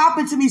 And it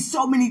happened to me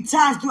so many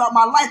times throughout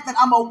my life that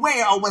I'm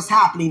aware of what's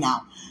happening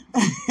now.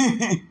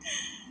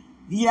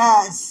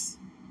 Yes.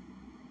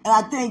 And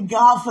I thank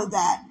God for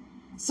that.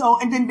 So,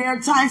 and then there are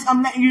times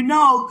I'm letting you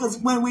know, because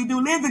when we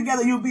do live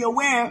together, you'll be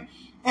aware.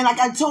 And like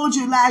I told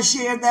you last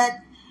year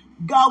that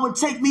God would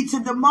take me to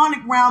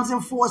demonic realms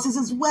and forces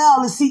as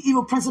well to see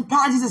evil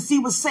principalities, to see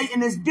what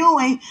Satan is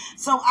doing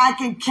so I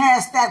can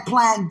cast that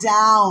plan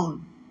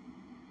down.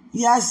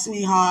 Yes,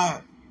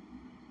 sweetheart.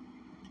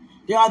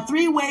 There are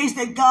 3 ways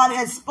that God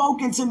has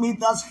spoken to me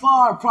thus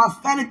far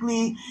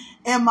prophetically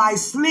in my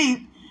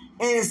sleep.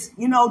 Is,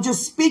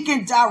 just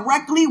speaking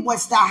directly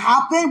what's to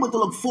happen, what to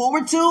look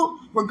forward to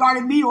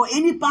regarding me or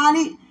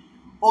anybody.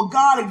 Or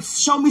God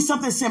showed me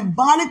something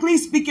symbolically,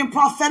 speaking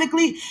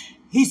prophetically.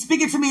 He's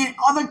speaking to me in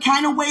other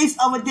kind of ways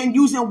other than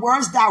using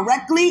words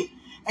directly.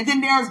 And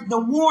then there's the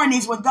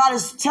warnings where God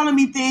is telling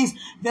me things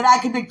that I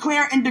can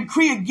declare and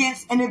decree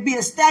against and it be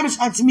established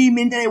unto me,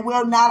 meaning that it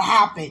will not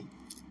happen.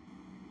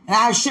 And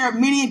I have shared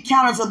many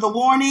encounters of the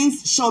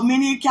warnings, showed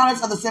many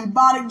encounters of the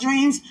symbolic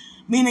dreams,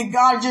 meaning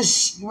God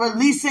just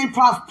releasing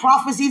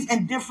prophecies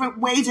in different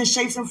ways and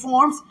shapes and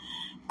forms.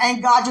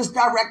 And God just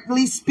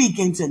directly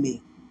speaking to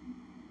me.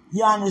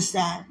 You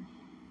understand?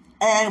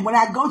 And when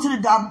I go to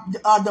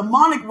the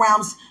demonic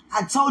realms,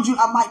 I told you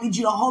I might need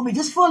you to hold me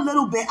just for a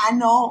little bit. I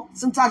know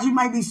sometimes you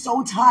might be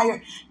so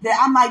tired that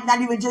I might not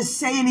even just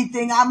say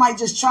anything. I might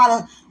just try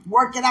to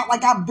work it out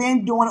like I've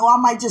been doing, or I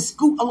might just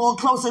scoot a little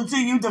closer to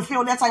you to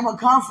feel that type of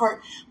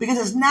comfort, because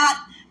it's not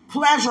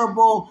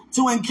pleasurable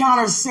to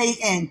encounter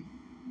Satan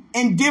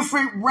in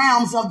different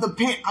realms of the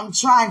pit. I'm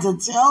trying to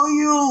tell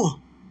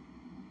you.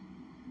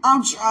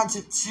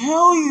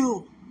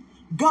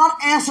 God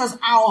answers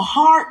our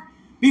heart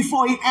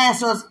before he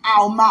answers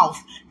our mouth.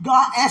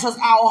 God answers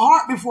our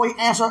heart before he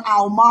answers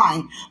our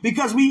mind.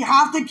 Because we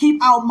have to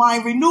keep our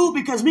mind renewed,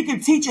 because we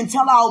can teach and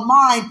tell our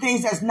mind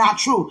things that's not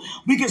true.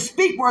 We can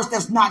speak words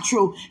that's not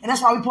true. And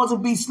that's why we're supposed to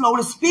be slow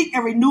to speak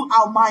and renew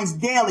our minds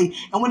daily.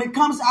 And when it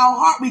comes to our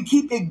heart, we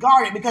keep it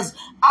guarded, because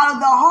out of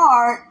the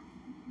heart,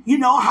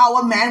 how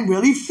a man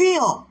really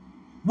feel.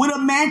 What a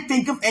man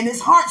think of in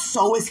his heart,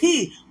 so is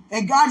he.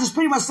 And God just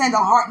pretty much saying the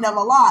heart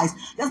never lies.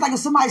 That's like if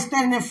somebody's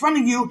standing in front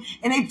of you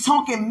and they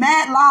talking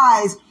mad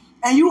lies,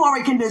 and you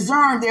already can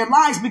discern their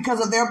lies because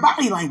of their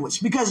body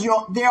language, because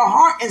their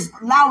heart is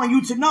allowing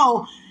you to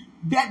know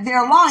that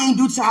they're lying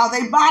due to how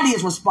their body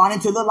is responding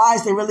to the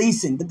lies they're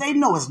releasing. But they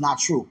know it's not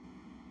true.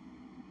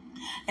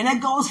 And that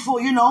goes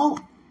for,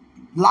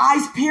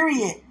 lies,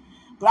 period.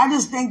 But I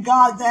just thank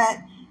God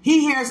that he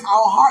hears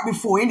our heart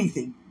before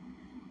anything.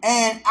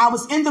 And I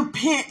was in the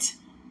pit,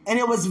 and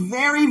it was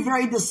very,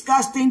 very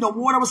disgusting. The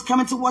water was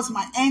coming towards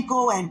my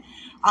ankle, and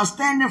I was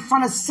standing in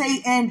front of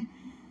Satan.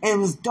 It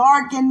was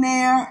dark in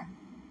there,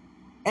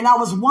 and I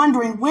was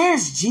wondering,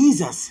 where's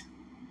Jesus?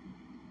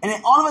 And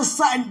then all of a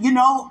sudden,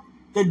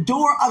 the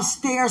door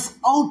upstairs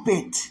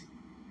opened.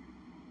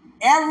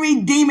 Every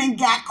demon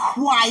got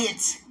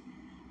quiet.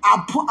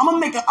 I'm gonna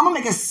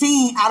make a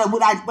scene out of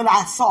what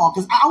I saw,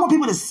 because I want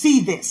people to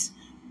see this.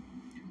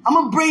 I'm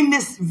going to bring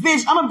this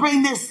vision, I'm going to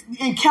bring this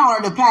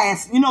encounter to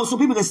pass, so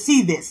people can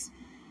see this.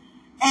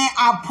 And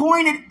I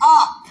pointed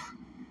up.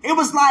 It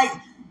was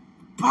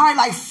probably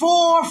like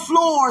 4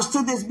 floors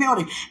to this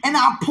building. And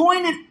I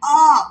pointed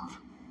up.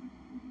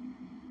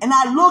 And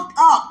I looked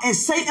up, and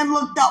Satan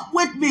looked up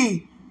with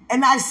me.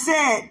 And I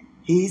said,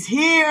 he's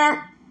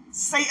here.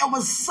 Satan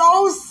was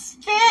so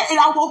scared. And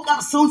I woke up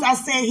as soon as I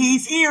said,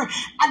 he's here.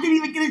 I didn't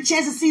even get a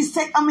chance to see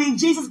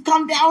Jesus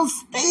come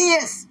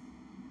downstairs.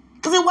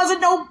 Because it wasn't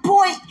no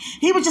point.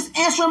 He was just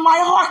answering my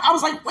heart. I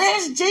was like,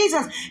 where's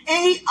Jesus?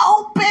 And he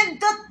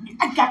opened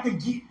I got to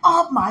get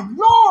up, my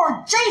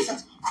Lord.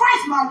 Jesus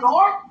Christ, my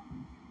Lord.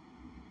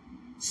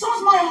 As soon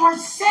as my heart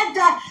said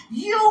that,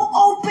 you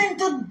opened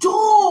the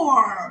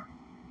door.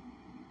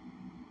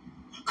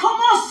 Come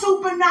on,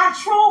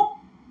 supernatural.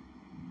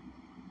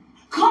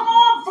 Come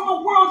on, from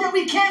a world that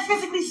we can't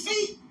physically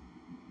see.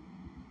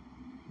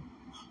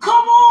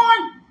 Come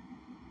on.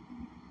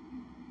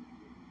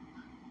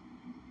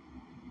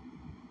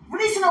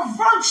 Releasing a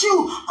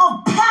virtue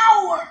of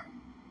power.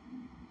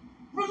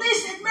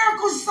 Releasing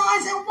miracles,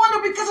 signs, and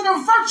wonder because of the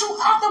virtue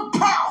of the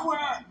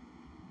power.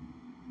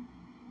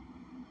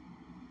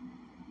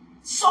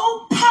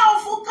 So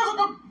powerful because of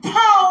the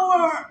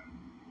power.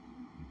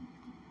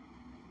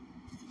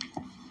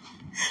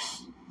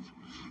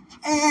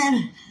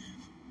 And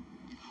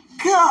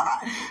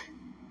God,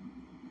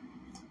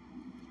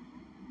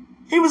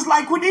 he was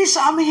like, Quenisha,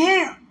 I'm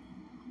here.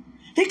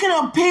 He could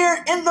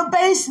appear in the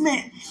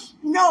basement.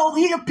 No,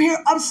 he appeared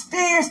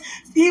upstairs.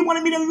 He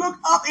wanted me to look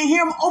up and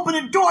hear him open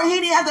the door. He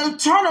didn't have to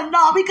turn a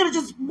knob. He could have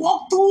just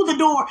walked through the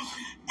door.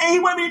 And he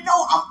wanted me to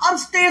know I'm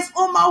upstairs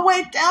on my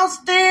way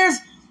downstairs.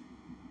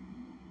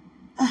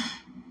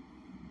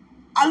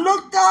 I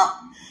looked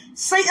up.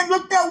 Satan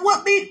looked up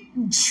with me,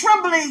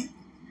 trembling.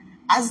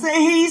 I said,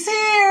 he's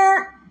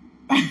here.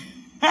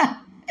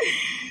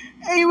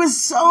 And he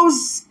was so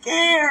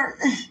scared.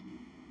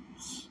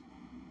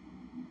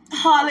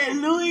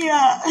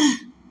 Hallelujah.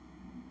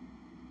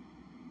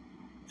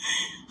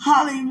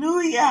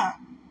 Hallelujah.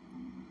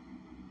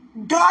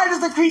 God is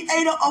the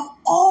creator of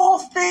all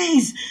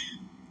things.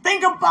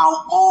 Think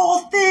about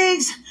all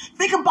things.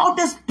 Think about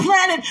this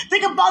planet.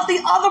 Think about the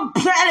other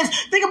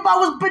planets. Think about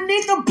what's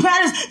beneath the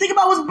planets. Think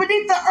about what's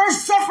beneath the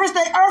earth's surface,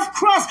 the earth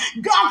crust.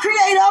 God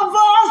created of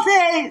all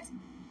things.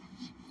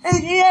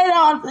 He created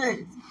all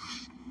things.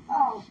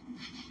 Oh.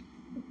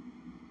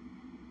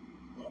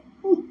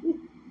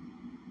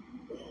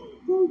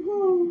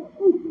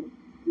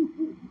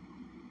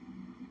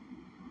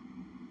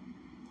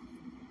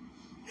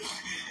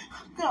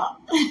 God.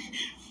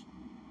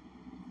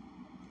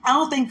 I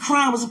don't think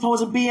crime was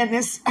supposed to be in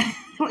this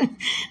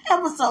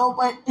episode,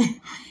 but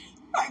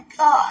my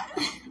God.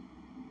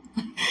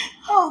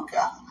 Oh,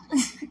 God.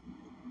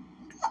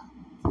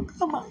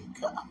 Oh, my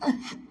God.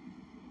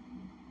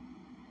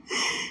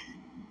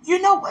 You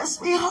know what,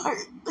 sweetheart?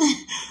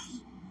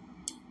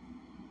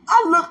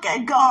 I look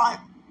at God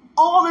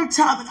all the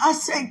time and I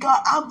say,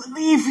 God, I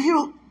believe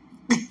you.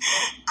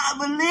 I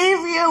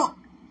believe you.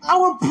 I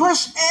will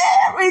push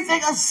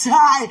everything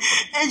aside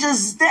and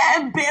just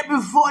stand there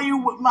before you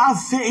with my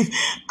faith.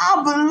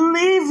 I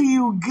believe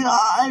you,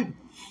 God.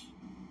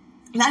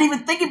 Not even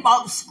thinking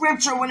about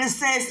scripture when it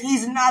says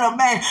he's not a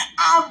man.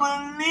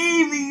 I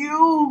believe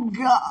you,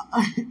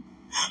 God.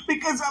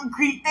 Because I'm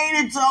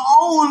created to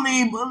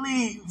only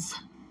believe.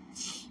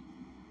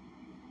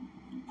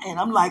 And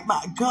I'm like,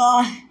 my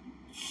God,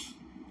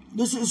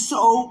 this is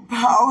so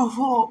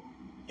powerful.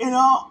 You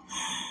know?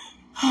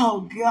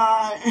 Oh,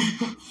 God.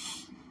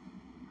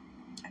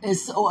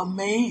 It's so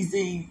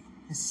amazing.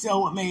 It's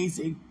so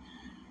amazing.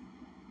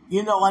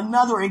 You know,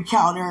 another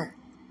encounter,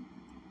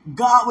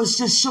 God was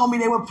just showing me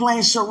they were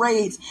playing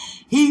charades.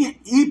 He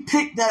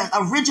picked the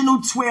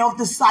original 12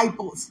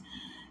 disciples.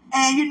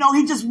 And, you know,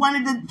 he just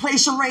wanted to play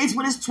charades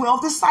with his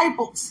 12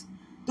 disciples.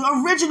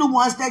 The original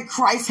ones that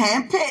Christ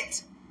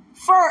handpicked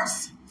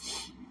first.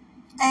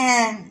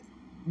 And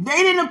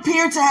they didn't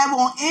appear to have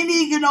on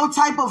any, you know,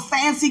 type of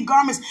fancy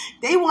garments.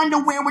 They wanted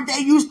to wear what they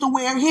used to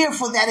wear here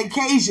for that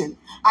occasion.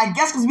 I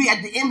guess because we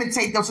had to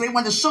imitate them, so they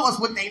wanted to show us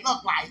what they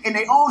look like. And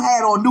they all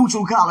had on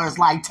neutral colors,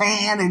 like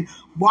tan and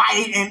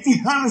white, and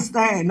you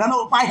understand.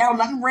 Nobody had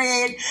nothing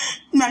red,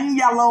 nothing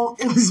yellow.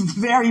 It was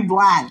very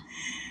black.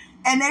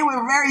 And they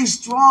were very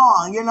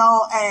strong, you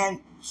know, and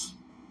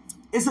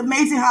it's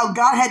amazing how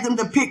God had them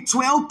to pick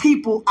 12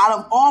 people out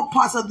of all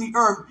parts of the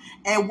earth,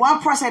 and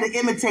one person had to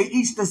imitate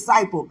each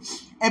disciple.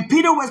 And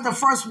Peter was the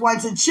first one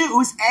to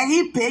choose, and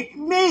he picked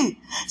me.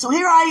 So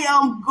here I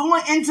am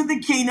going into the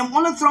kingdom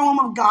on the throne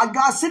of God.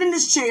 God sitting in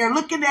this chair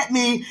looking at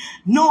me,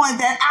 knowing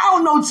that I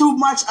don't know too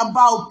much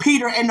about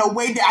Peter in the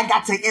way that I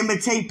got to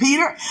imitate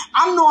Peter.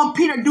 I'm knowing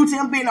Peter due to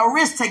him being a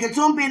risk taker,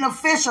 to him being a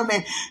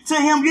fisherman, to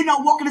him, you know,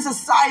 walking his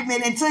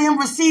assignment, and to him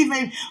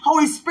receiving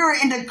Holy Spirit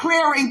and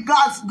declaring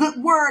God's good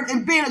word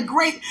and being a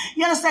great,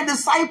 you understand,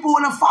 disciple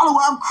and a follower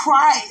of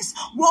Christ,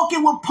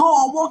 walking with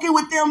Paul, walking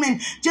with them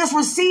and just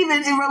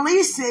receiving and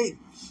releasing.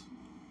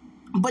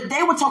 But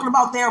they were talking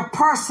about their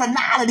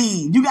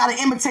personality. You got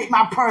to imitate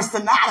my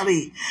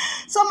personality.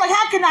 So I'm like,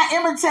 how can I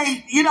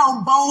imitate, you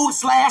know, bold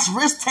 /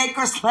 risk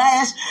taker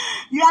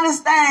 / you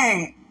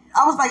understand?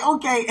 I was like,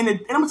 okay. And I'm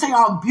going to tell you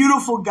how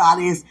beautiful God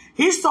is.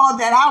 He saw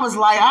that. I was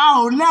like, I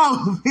don't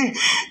know.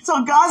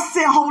 So God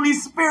sent Holy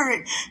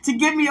Spirit to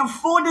give me a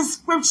full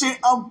description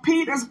of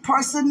Peter's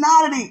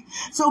personality.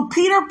 So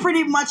Peter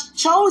pretty much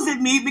chose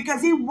me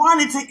because he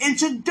wanted to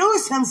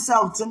introduce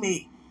himself to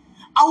me.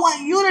 I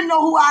want you to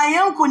know who I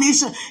am,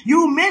 Quenisha.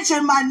 You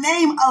mentioned my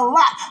name a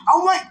lot. I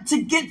want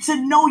to get to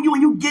know you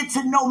and you get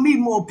to know me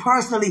more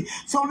personally.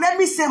 So let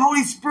me send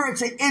Holy Spirit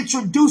to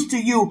introduce to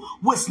you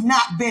what's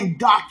not been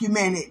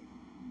documented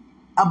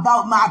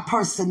about my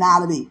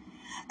personality.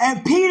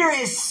 And Peter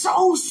is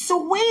so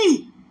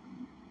sweet.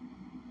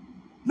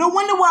 No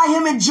wonder why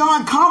him and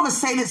John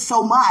conversated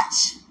so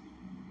much.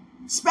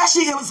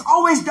 Especially, it was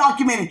always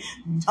documented.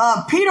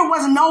 Peter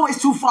wasn't always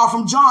too far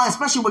from John,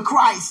 especially with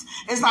Christ.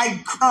 It's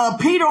like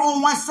Peter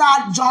on one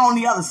side, John on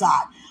the other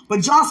side. But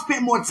John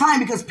spent more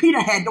time because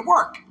Peter had to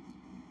work.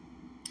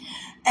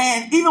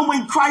 And even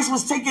when Christ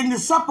was taking the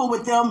supper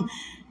with them,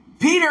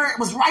 Peter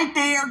was right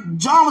there.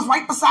 John was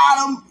right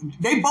beside him.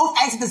 They both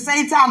asked at the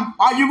same time,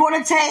 are you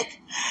going to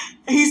take?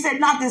 He said,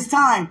 not this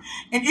time.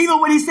 And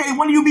even when he said,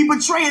 when you be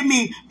betraying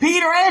me?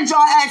 Peter and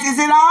John asked, is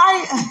it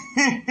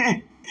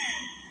I?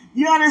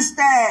 You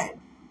understand?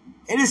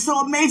 It is so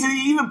amazing.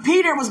 Even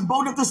Peter was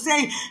bold enough to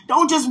say,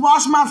 don't just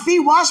wash my feet,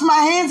 wash my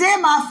hands and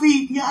my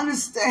feet. You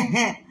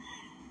understand?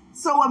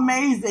 So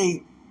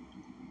amazing.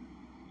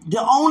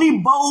 The only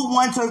bold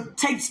one to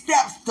take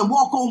steps to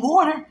walk on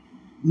water.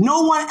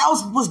 No one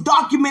else was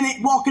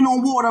documented walking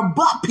on water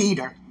but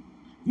Peter.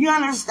 You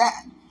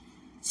understand?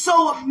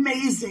 So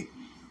amazing.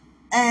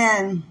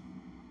 And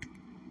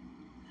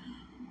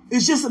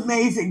it's just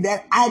amazing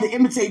that I had to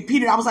imitate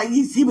Peter. I was like,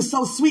 he was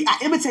so sweet. I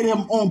imitated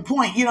him on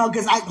point,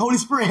 because Holy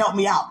Spirit helped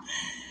me out.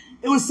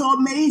 It was so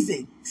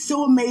amazing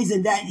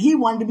that he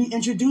wanted to be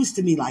introduced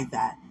to me like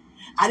that.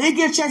 I didn't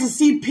get a chance to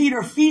see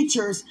Peter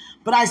features,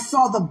 but I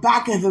saw the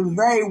back of him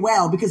very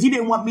well because he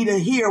didn't want me to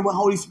hear what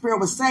Holy Spirit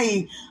was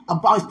saying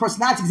about his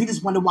personality because he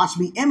just wanted to watch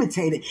me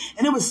imitate it.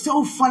 And it was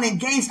so fun and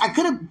games. I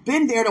could have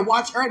been there to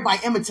watch everybody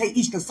imitate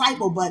each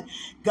disciple, but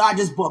God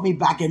just brought me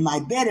back in my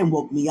bed and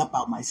woke me up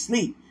out my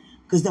sleep.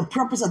 Because the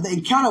purpose of the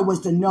encounter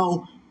was to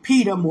know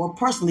Peter more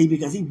personally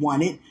because he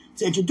wanted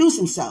to introduce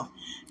himself.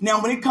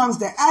 Now, when it comes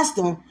to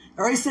Esther,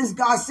 or since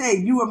God said,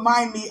 you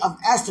remind me of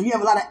Esther. You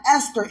have a lot of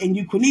Esther in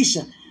you,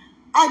 Quenisha.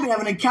 I've been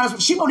having encounters,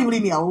 but she won't even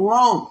leave me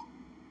alone.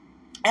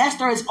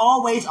 Esther is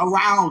always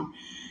around.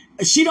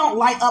 She don't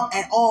light up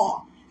at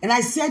all. And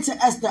I said to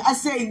Esther, I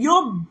said,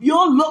 your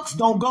looks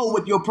don't go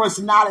with your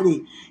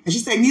personality. And she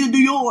said, neither do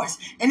yours.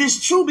 And it's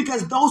true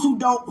because those who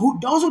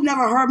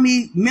never heard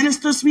me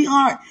minister,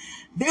 sweetheart,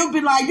 they'll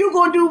be like, you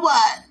gonna do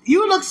what?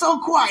 You look so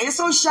quiet,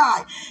 so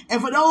shy.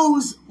 And for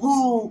those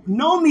who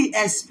know me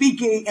as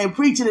speaking and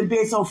preaching and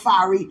being so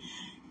fiery,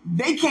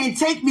 they can't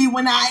take me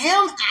when I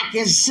am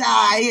acting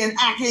shy and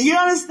acting, you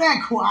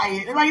understand,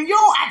 quiet. They're like, you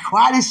don't act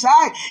quiet and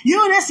shy.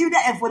 You this, you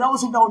that. And for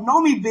those who don't know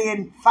me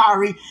being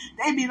fiery,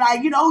 they be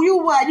like, you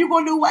what? You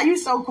gonna do what? You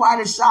so quiet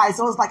and shy.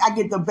 So it's like I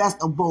get the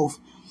best of both.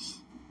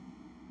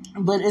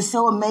 But it's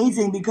so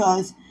amazing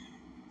because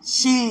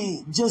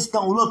she just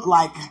don't look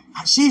like,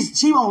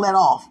 she won't let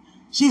off.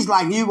 She's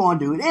like, you gonna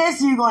do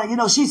this, you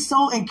gonna, she's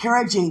so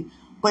encouraging.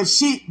 But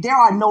there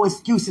are no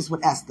excuses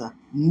with Esther.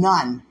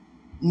 None.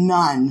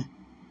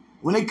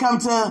 When it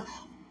comes to,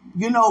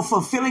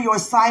 fulfilling your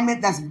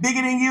assignment that's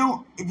bigger than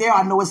you, there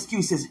are no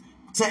excuses.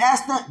 To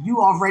Esther, you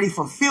already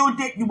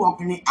fulfilled it. You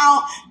walking it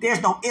out. There's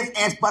no ifs,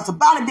 ands, buts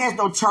about it. There's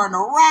no turn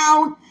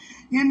around.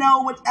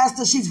 With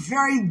Esther, she's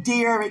very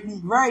dear,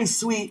 very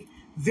sweet,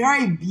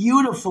 very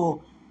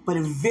beautiful, but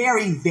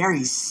very,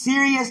 very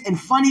serious and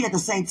funny at the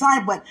same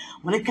time. But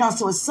when it comes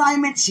to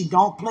assignment, she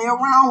don't play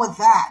around with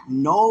that.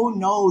 No.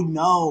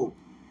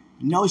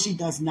 No, she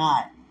does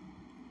not.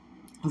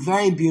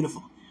 Very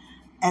beautiful.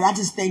 And I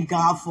just thank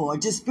God for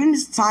just spending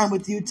this time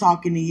with you,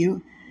 talking to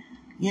you.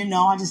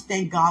 I just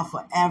thank God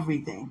for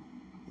everything.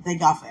 Thank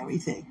God for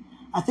everything.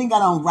 I think I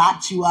done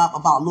wrapped you up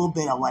about a little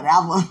bit or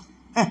whatever.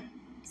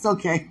 It's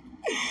okay.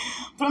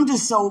 But I'm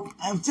just so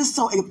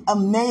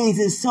amazed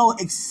and so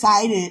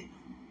excited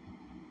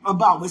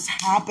about what's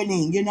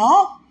happening,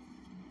 I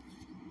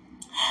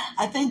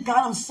thank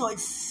God I'm so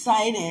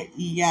excited.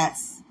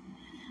 Yes.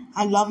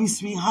 I love you,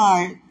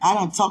 sweetheart. I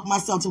don't talk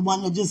myself to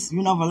want to just,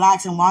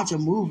 relax and watch a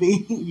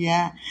movie.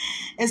 Yeah.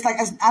 It's like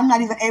I'm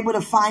not even able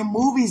to find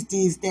movies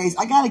these days.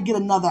 I got to get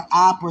another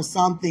app or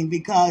something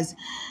because,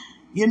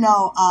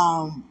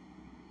 the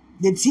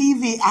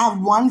TV, I have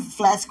one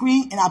flat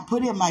screen and I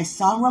put it in my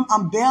sunroom.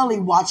 I'm barely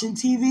watching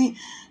TV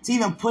to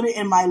even put it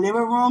in my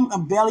living room.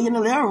 I'm barely in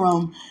the living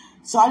room.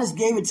 So I just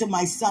gave it to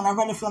my son. I'd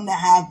rather for him to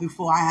have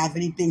before I have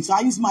anything. So I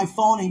use my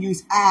phone and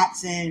use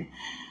apps, and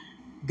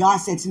God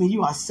said to me,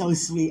 you are so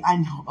sweet. I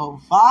know. Oh,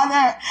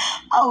 Father.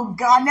 Oh,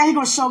 God. Now you're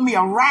going to show me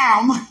a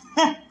ram.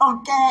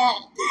 Okay.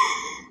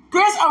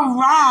 There's a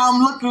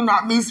ram looking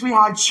at me,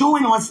 sweetheart,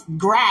 chewing on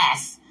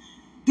grass.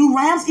 Do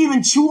rams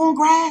even chew on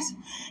grass?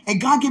 And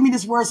God gave me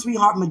this word,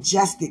 sweetheart,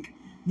 majestic.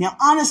 Now,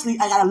 honestly,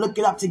 I got to look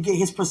it up to get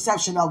his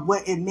perception of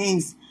what it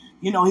means.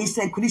 He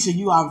said, Quenisha,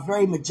 you are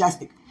very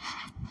majestic.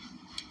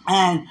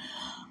 And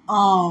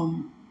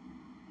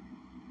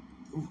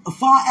as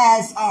far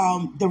as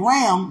the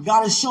ram,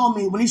 God has shown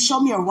me, when he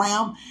showed me a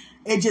ram,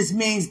 it just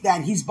means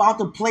that he's about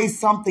to place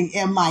something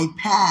in my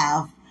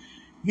path,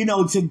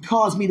 to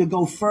cause me to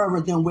go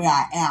further than where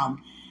I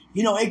am.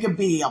 It could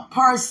be a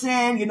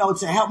person,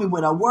 to help me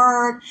with a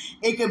word.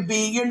 It could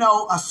be,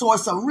 a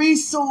source of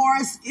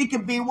resource. It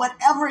could be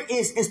whatever it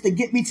is to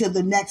get me to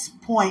the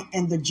next point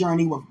in the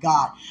journey with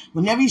God.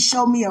 Whenever he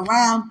showed me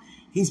around,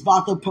 he's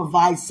about to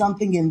provide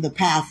something in the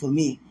path for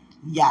me.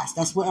 Yes,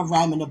 that's what a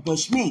ram in the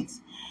bush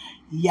means.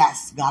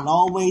 Yes, God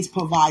always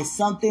provides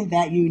something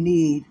that you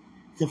need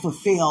to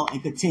fulfill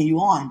and continue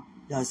on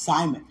the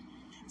assignment.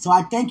 So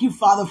I thank you,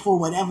 Father, for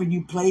whatever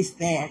you placed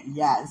there.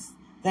 Yes.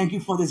 Thank you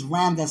for this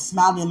ram that's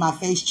smiling in my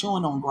face,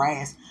 chewing on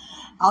grass.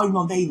 I don't even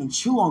know if they even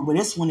chew on where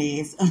this one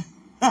is.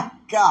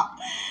 God,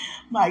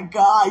 my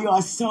God, you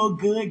are so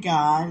good,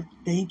 God.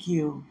 Thank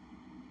you.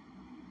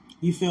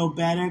 You feel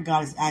better?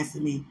 God is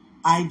asking me.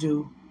 I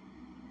do.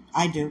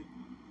 I do.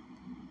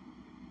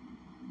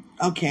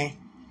 Okay.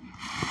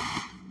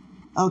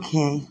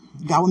 Okay.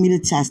 God want me to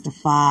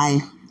testify.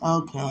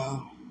 Okay.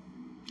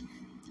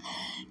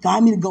 God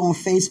had me to go on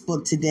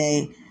Facebook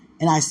today,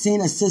 and I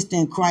seen a sister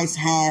in Christ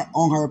had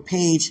on her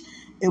page.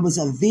 It was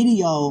a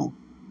video,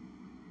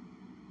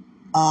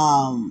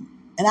 and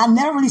I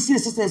never really see a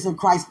sister in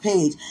Christ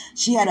page.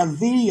 She had a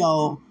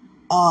video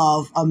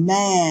of a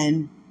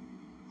man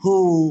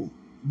who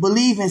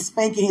believe in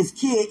spanking his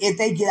kid if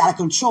they get out of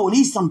control.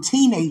 These some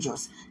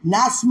teenagers,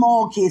 not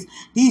small kids.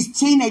 These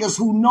teenagers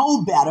who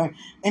know better,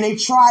 and they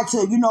try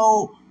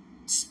to,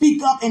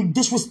 speak up and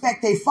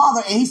disrespect their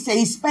father. And he said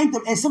he spanked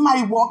them. And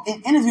somebody walked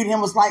and interviewed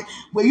him, was like,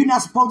 well, you're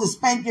not supposed to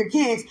spank your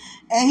kids.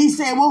 And he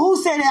said, well, who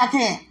said that I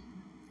can't?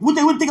 What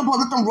they would think about,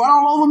 let them run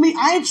all over me?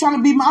 I ain't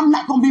trying to I'm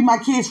not going to be my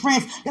kids'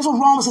 friends. That's what's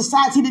wrong with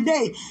society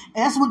today.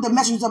 And that's what the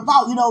message is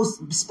about,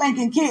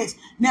 spanking kids.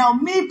 Now,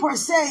 me per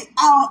se,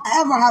 I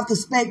don't ever have to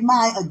spank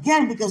mine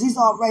again because he's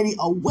already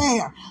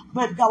aware.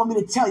 But God want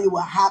me to tell you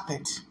what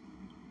happened.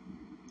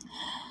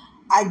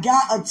 I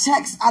got a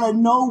text out of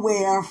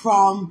nowhere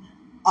from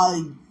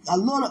a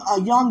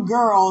young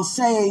girl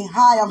saying,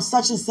 hi, I'm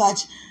such and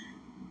such.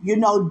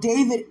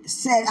 David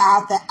said I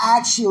have to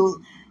ask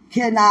you,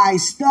 can I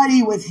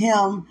study with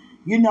him,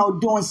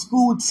 doing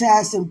school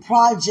tests and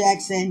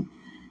projects and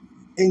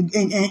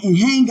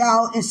hang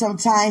out and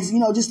sometimes,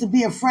 just to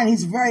be a friend.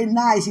 He's very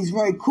nice. He's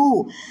very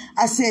cool.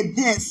 I said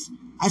this.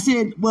 I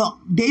said,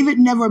 well, David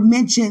never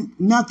mentioned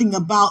nothing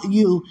about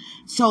you.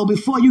 So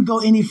before you go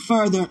any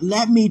further,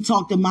 let me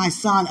talk to my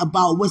son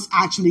about what's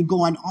actually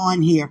going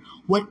on here,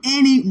 what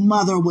any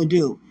mother would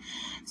do.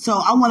 So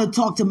I want to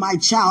talk to my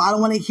child. I don't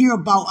want to hear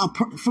about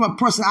from a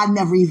person I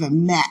never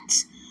even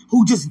met,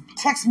 who just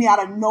texted me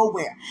out of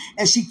nowhere.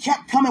 And she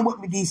kept coming with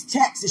me these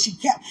texts. And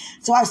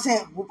so I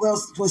said, well,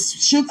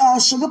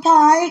 sugar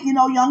pie,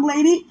 young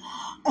lady,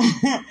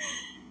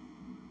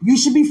 you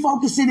should be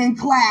focusing in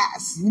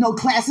class.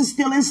 Class is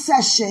still in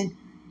session.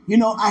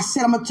 I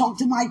said, I'm going to talk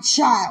to my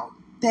child.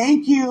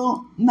 Thank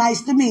you.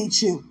 Nice to meet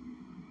you.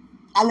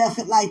 I left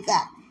it like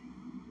that.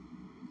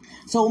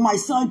 So when my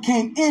son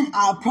came in,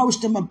 I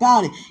approached him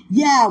about it.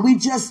 Yeah, we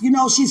just,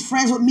 she's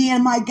friends with me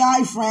and my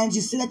guy friends.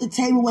 You sit at the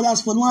table with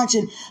us for lunch,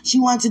 and she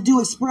wanted to do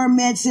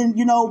experiments and,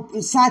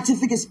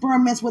 scientific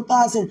experiments with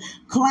us and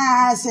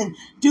class and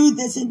do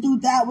this and do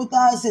that with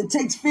us and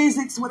takes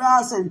physics with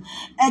us and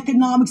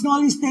economics and all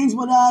these things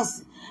with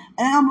us.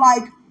 And I'm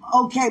like,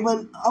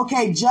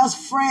 okay,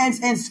 just friends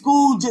in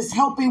school, just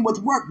helping with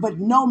work. But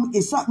no,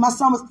 my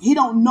son he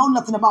don't know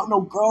nothing about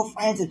no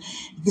girlfriends.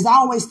 Because I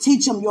always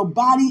teach him, your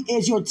body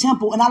is your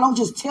temple. And I don't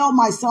just tell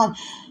my son,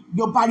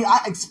 your body.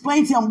 I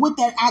explain to him what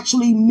that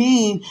actually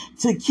means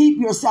to keep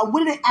yourself.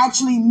 What did it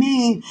actually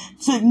mean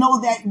to know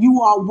that you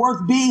are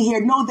worth being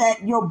here? Know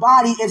that your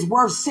body is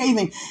worth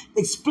saving.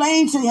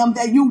 Explain to him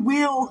that you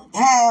will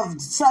have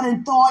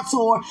sudden thoughts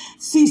or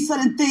see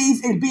sudden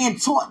things and being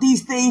taught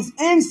these things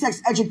in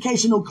sex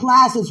educational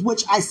classes,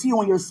 which I see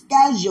on your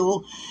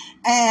schedule.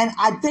 And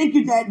I thank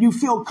you that you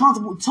feel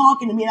comfortable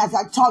talking to me as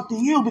I talk to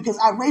you, because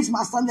I raised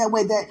my son that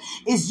way, that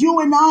it's you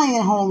and I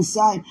at home,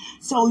 son.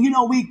 So,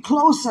 we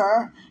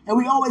closer, and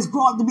we always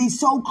grow up to be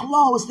so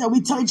close that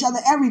we tell each other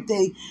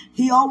everything.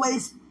 He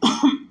always,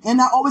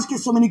 and I always get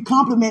so many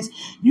compliments.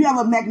 You have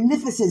a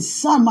magnificent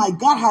son. My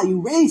God, how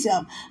you raise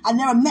him. I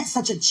never met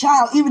such a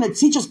child. Even the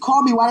teachers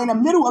call me while in the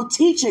middle of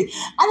teaching.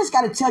 I just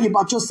got to tell you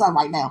about your son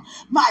right now.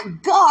 My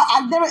God,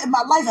 I never in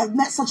my life have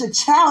met such a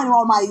child in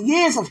all my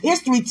years of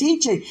history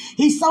teaching.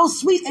 He's so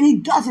sweet and he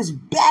does his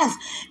best.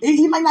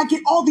 He might not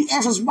get all the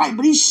answers right,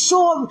 but he's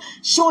showing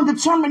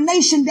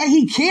determination that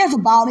he cares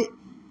about it.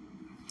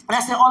 And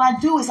I said, all I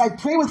do is I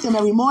pray with him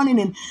every morning,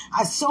 and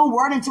I sow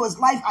word into his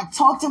life. I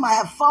talk to him. I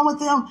have fun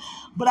with him.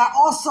 But I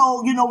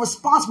also,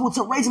 responsible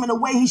to raise him in the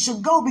way he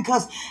should go,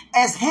 because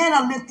as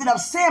Hannah lifted up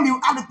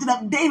Samuel, I lifted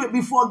up David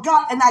before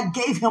God, and I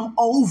gave him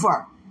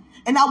over.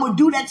 And I would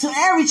do that to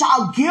every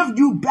child. Give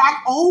you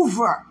back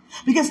over.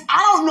 Because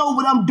I don't know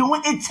what I'm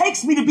doing. It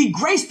takes me to be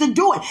graced to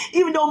do it.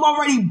 Even though I'm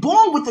already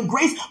born with the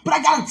grace, but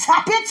I got to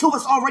tap into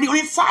what's already on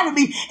the inside of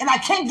me, and I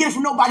can't get it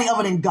from nobody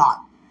other than God.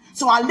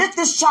 So I lift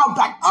this child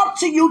back up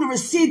to you to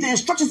receive the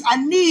instructions I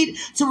need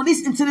to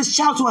release into this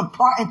child to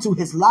impart into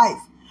his life.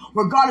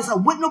 regardless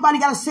of what nobody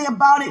got to say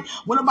about it,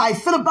 what nobody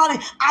feel about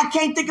it. I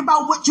can't think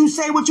about what you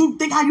say, what you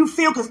think, how you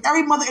feel, because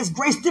every mother is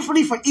graced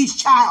differently for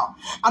each child.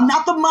 I'm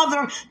not the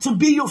mother to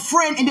be your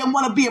friend and then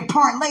want to be a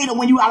parent later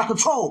when you're out of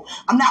control.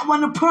 I'm not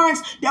one of the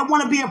parents that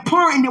want to be a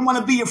parent and then want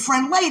to be your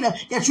friend later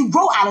that you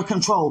grow out of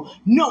control.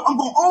 No, I'm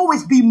going to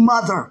always be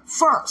mother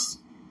first.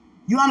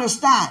 You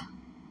understand?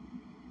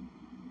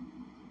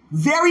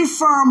 Very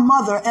firm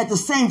mother, at the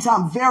same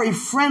time, very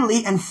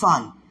friendly and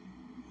fun.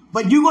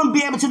 But you're going to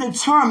be able to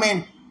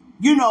determine,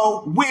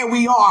 where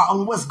we are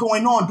and what's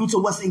going on due to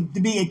what's to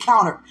be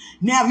encountered.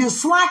 Now, if you're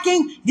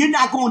slacking, you're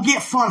not going to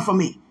get fun from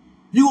me.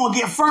 You're going to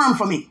get firm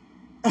from me.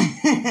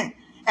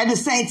 At the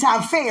same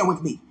time, fair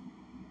with me.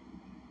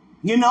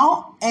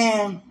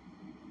 And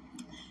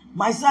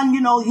my son,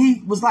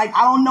 he was like,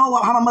 I don't know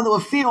how my mother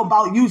would feel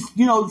about you,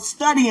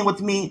 studying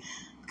with me.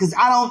 Because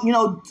I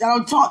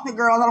don't talk to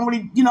girls. I don't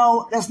really,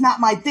 that's not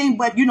my thing.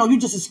 But, you're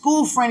just a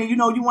school friend and,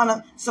 you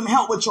want some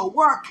help with your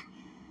work.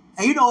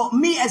 And,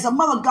 me as a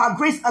mother, God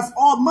graced us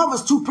all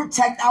mothers to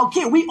protect our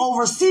kid. We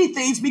oversee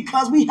things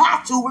because we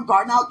have to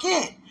regarding our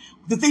kid.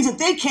 The things that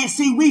they can't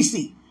see, we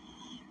see.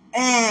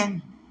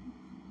 And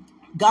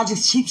God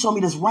just keeps showing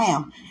me this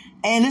ram.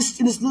 And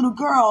this little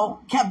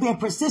girl kept being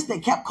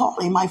persistent, kept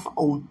calling my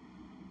phone.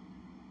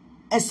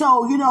 And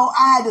so,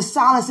 I had to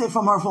silence it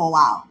from her for a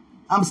while.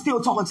 I'm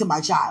still talking to my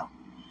child.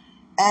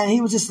 And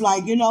he was just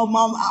like,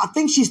 Mom, I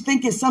think she's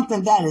thinking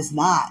something that is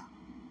not.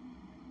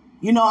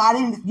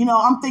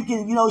 I'm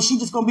thinking, she's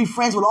just going to be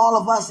friends with all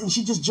of us and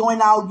she just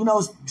joined our,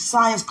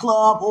 science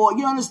club or,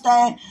 you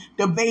understand,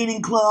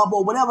 debating club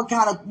or whatever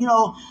kind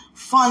of,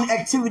 fun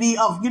activity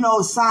of,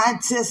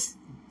 scientists,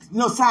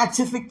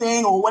 scientific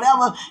thing or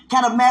whatever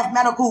kind of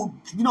mathematical,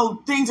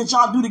 things that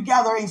y'all do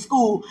together in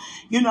school.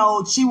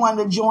 She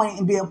wanted to join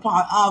and be a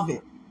part of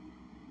it.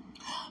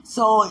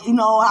 So,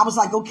 I was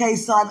like, okay,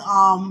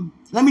 son,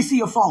 let me see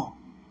your phone.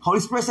 Holy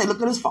Spirit said,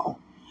 look at his phone.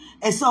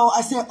 And so I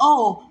said,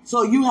 oh,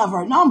 so you have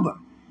her number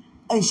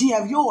and she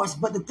have yours.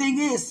 But the thing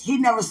is, he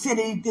never said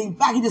anything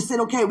back. He just said,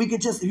 okay, we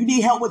could just, if you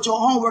need help with your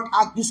homework,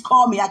 just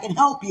call me. I can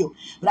help you.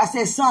 But I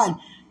said, son,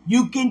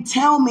 you can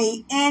tell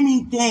me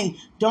anything.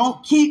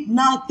 Don't keep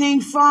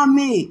nothing from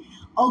me.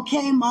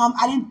 Okay, Mom,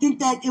 I didn't think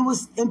that it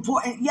was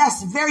important.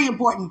 Yes, very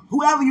important.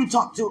 Whoever you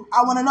talk to,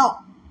 I want to know.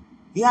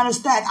 You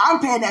understand? I'm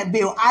paying that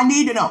bill. I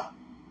need to know.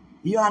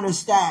 You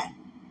understand?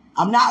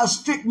 I'm not a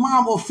strict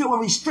mom or filled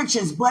with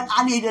restrictions, but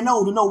I need to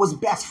know what's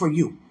best for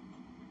you.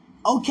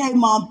 Okay,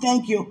 Mom,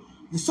 thank you.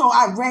 So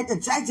I read the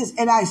text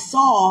and I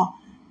saw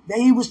that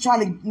he was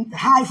trying to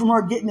hide from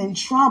her getting in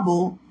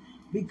trouble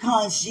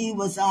because she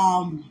was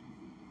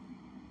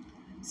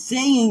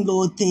saying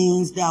little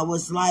things that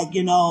was like,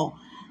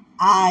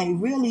 I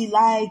really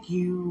like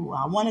you.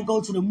 I want to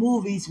go to the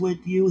movies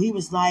with you. He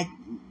was like,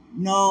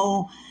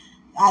 no,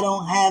 I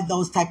don't have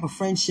those type of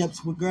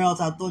friendships with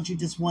girls. I thought you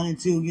just wanted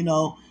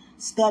to,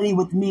 study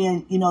with me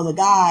and, the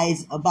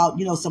guys about,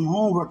 some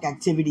homework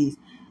activities.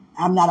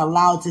 I'm not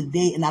allowed to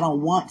date and I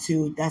don't want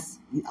to.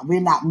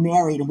 We're not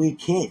married and we're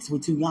kids. We're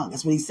too young.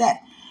 That's what he said.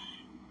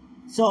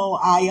 So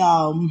I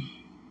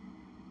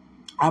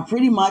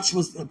pretty much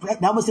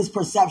that was his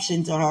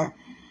perception to her.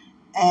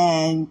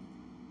 And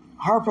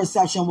her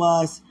perception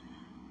was,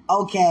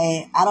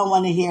 okay, I don't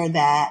want to hear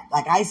that.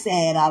 Like I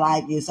said, I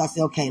like you. So I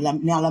said, okay,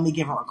 let me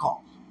give her a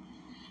call.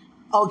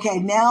 Okay,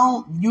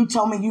 now you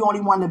told me you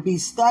only want to be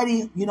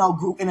study, in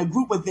a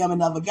group with them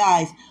and other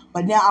guys.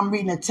 But now I'm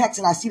reading a text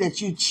and I see that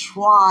you're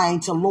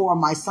trying to lure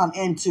my son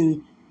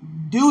into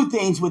do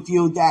things with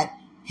you that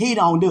he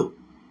don't do.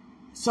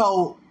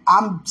 So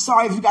I'm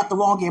sorry if you got the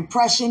wrong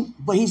impression,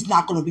 but he's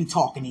not going to be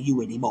talking to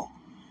you anymore.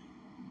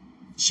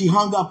 She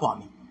hung up on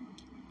me.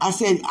 I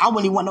said, I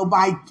wouldn't want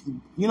nobody,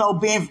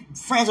 being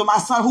friends with my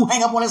son who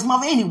hang up on his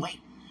mother anyway.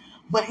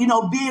 But,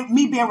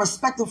 being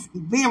respectful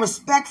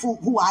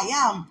who I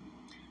am,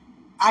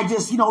 I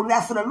just,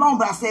 left it alone.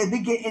 But I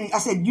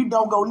said, you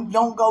don't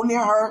go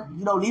near her.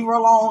 Leave her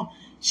alone.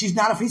 She's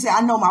not he said,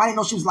 I know, I didn't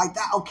know she was like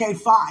that. Okay,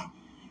 fine.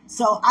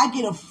 So I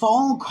get a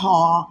phone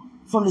call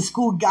from the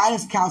school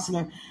guidance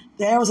counselor.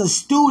 There was a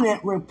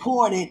student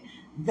reported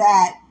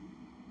that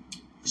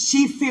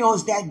she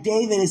feels that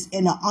David is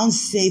in an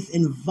unsafe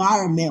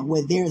environment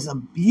where there's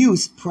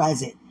abuse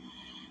present.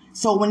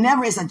 So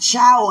whenever it's a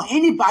child or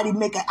anybody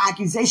make an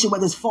accusation,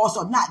 whether it's false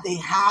or not, they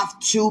have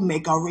to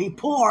make a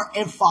report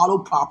and follow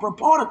proper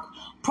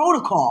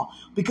protocol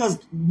because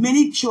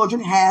many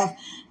children have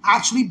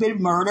actually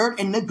been murdered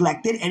and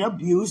neglected and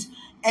abused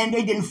and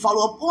they didn't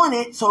follow up on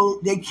it. So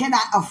they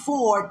cannot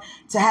afford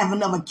to have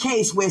another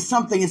case where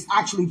something is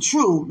actually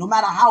true, no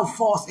matter how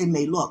false it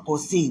may look or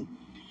seem.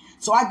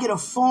 So I get a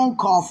phone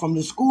call from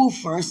the school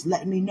first,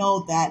 letting me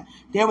know that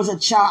there was a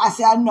child. I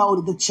said, I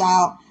know the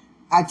child.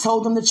 I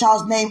told them the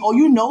child's name. Oh,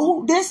 you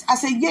know this? I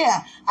said,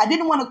 yeah. I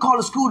didn't want to call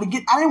the school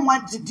I didn't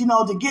want to,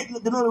 to get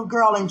the little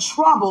girl in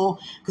trouble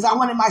because I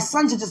wanted my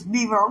son to just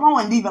leave her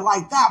alone and leave it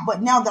like that.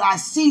 But now that I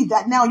see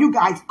that now you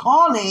guys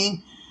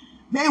calling,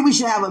 maybe we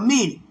should have a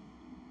meeting.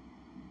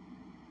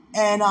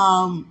 And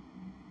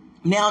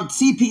Now,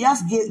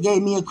 CPS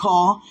gave me a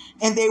call,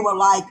 and they were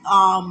like,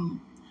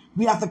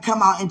 we have to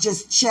come out and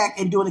just check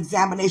and do an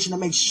examination to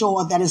make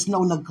sure that there's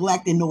no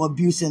neglect and no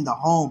abuse in the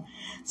home.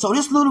 So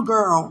this little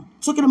girl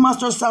took it to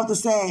muster herself to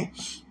say,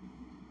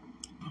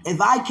 if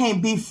I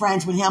can't be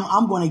friends with him,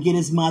 I'm going to get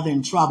his mother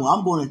in trouble.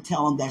 I'm going to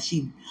tell him that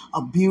she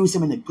abused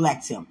him and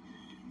neglects him.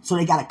 So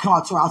they got to come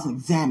out to her house and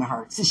examine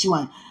her. Since she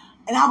went,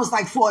 and I was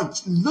like, for a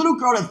little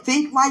girl to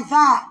think like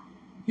that,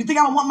 you think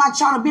I would want my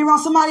child to be around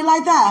somebody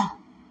like that?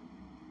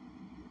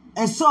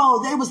 And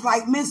so they was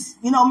like, Miss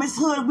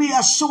Hood, we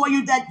assure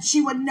you that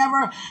we would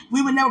never,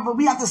 but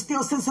we have to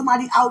still send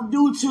somebody out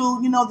due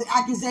to, the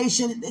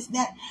accusation, this,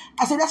 that.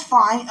 I said, that's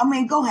fine. I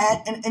mean, go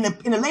ahead. And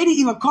the lady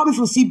even called me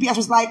from CPS,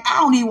 was like,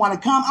 I don't even want to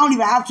come. I don't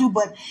even have to,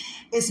 but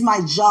it's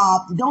my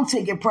job. Don't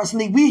take it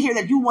personally. We hear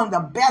that you're one of the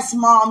best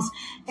moms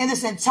in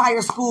this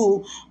entire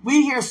school.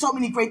 We hear so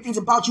many great things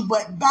about you,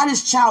 but by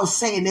this child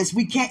saying this,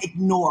 we can't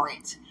ignore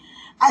it.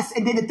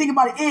 And then the thing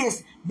about it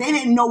is, they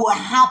didn't know what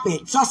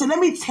happened. So I said, let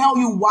me tell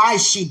you why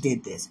she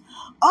did this.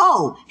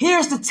 Oh,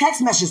 here's the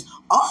text messages.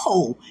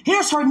 Oh,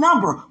 here's her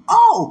number.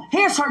 Oh,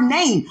 here's her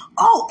name.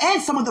 Oh, and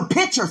some of the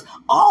pictures.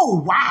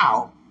 Oh,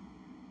 wow.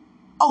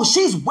 Oh,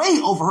 she's way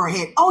over her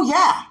head. Oh,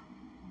 yeah.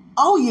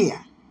 Oh,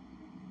 yeah.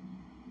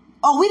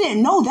 Oh, we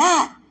didn't know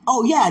that.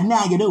 Oh, yeah,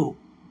 now you do.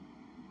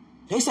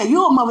 They say,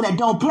 you're a mother that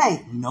don't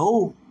play.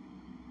 No.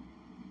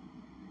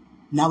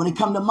 Now, when it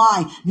come to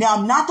mine, now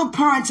I'm not the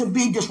parent to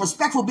be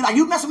disrespectful, be like,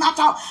 you mess with my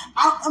child.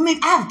 I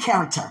have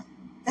character,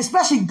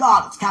 especially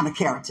God's kind of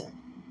character.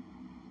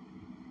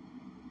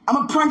 I'm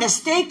a parent that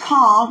stay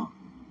calm,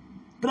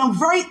 but I'm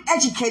very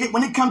educated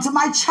when it comes to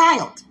my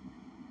child.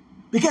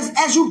 Because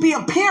as you be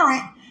a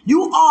parent,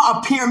 you are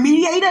a peer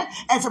mediator.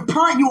 As a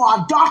parent, you are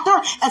a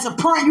doctor. As a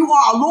parent, you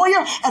are a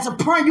lawyer. As a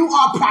parent, you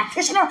are a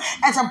practitioner.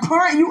 As a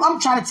parent, I'm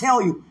trying to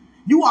tell you,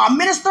 you are a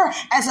minister.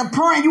 As a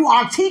parent, you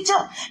are a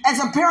teacher. As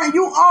a parent,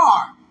 you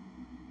are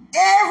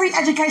every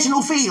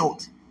educational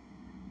field,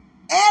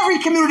 every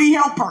community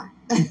helper.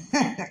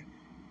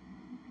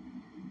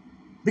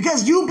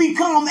 Because you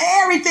become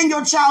everything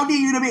your child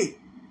needs you to be.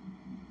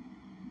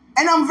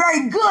 And I'm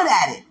very good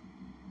at it.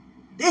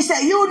 They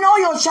say, you know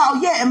your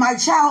child, yeah, and my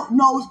child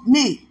knows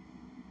me.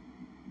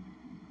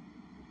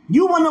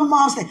 You one of the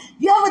moms that,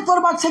 you ever thought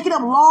about taking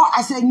up law?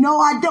 I said,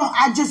 no, I don't.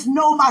 I just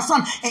know my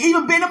son. And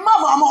even being a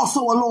mother, I'm also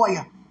a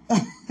lawyer.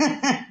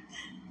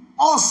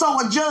 Also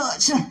a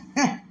judge.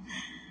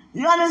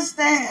 You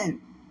understand?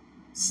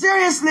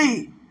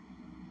 Seriously.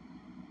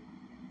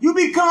 You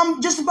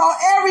become just about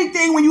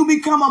everything when you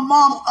become a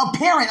mom, a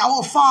parent,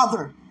 or a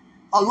father.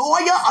 A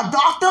lawyer, a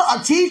doctor,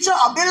 a teacher,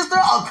 a minister,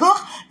 a cook,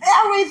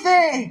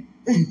 everything.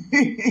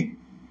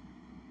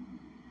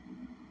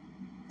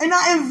 And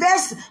I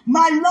invest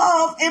my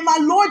love and my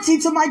loyalty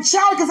to my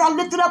child because I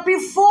lifted up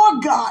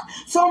before God.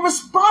 So I'm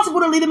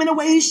responsible to lead him in the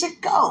way he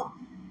should go.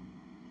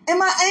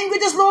 Am I angry at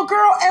this little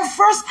girl? At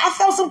first, I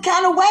felt some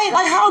kind of way.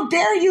 Like, how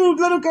dare you,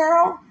 little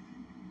girl?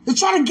 You're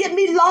trying to get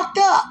me locked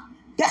up.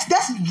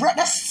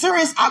 That's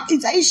serious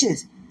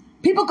accusations.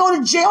 People go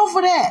to jail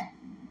for that.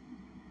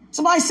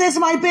 Somebody says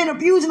somebody been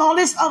abused and all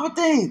this other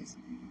things.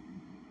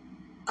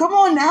 Come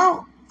on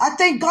now. I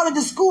thank God that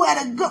the school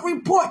had a good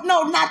report.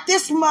 No, not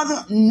this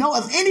mother. No,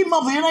 if any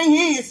mother, it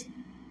ain't his.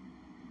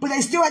 But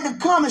they still had to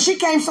come. And she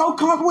came so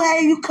comfortable.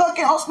 Hey, you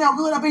cooking? Oh, smell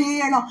good up in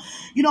here. And,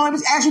 it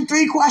was asking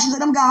 3 questions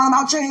and I'm gone. I'm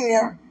out your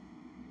hair.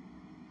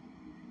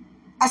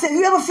 I said,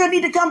 you ever feel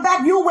need to come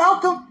back? You're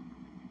welcome.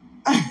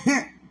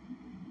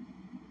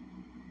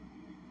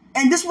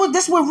 And this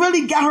what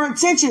really got her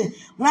attention.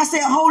 When I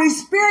said, Holy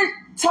Spirit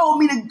told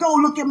me to go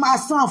look at my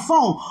son's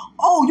phone.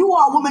 Oh, you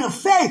are a woman of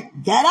faith.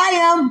 That I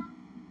am.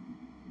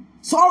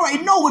 So I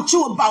already know what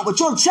you about with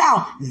your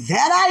child.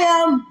 That I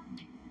am.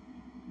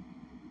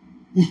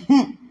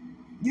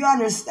 You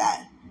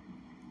understand?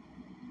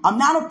 I'm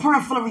not a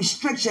parent full of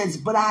restrictions,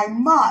 but I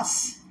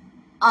must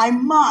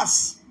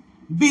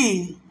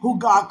be who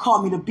God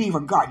called me to be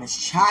regarding his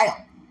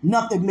child.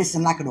 Nothing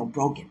missing, lacking, or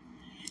broken.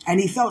 And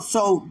he felt,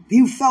 some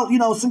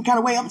kind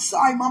of way. I'm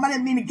sorry, Mom, I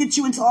didn't mean to get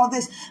you into all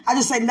this. I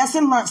just say,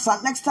 lesson learned,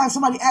 son. Next time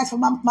somebody asks for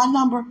my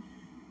number,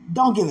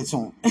 don't give it to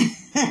him.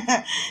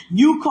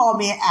 You call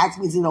me and ask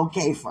me, is it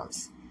okay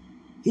first?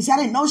 He said, I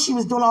didn't know she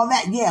was doing all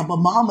that. Yeah, but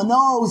Mama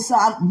knows,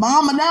 son.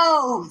 Mama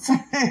knows.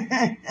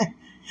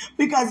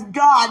 Because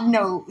God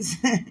knows.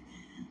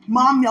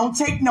 Mom don't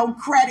take no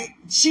credit.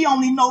 She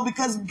only know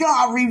because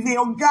God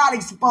revealed, God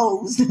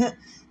exposed.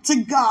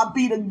 To God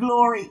be the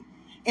glory.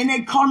 And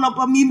they calling up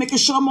on me, making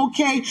sure I'm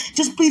okay.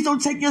 Just please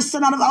don't take your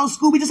son out of our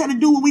school. We just had to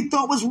do what we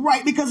thought was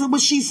right because of what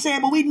she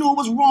said, but we knew it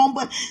was wrong.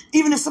 But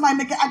even if somebody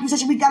make an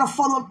accusation, we got to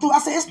follow up through. I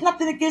said, it's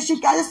nothing against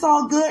you guys. It's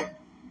all good.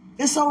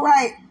 It's all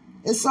right.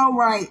 It's all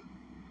right.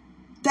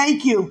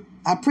 Thank you.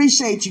 I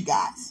appreciate you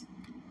guys.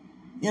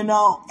 And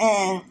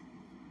I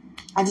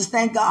just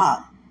thank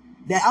God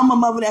that I'm a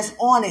mother that's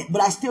on it,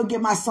 but I still give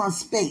my son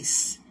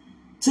space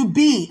to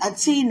be a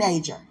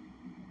teenager.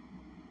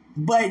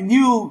 But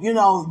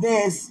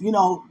there's,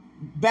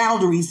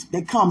 boundaries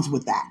that comes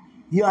with that.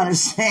 You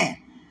understand?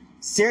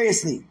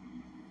 Seriously.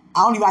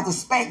 I don't even have to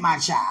spank my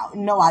child.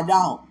 No, I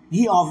don't.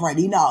 He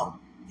already know.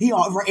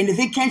 And if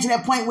it came to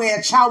that point where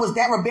a child was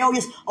that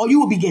rebellious, oh, you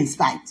would be getting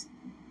spanked.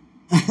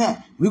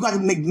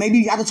 Maybe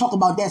we got to talk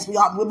about that.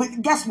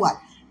 But guess what?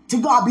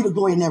 To God be the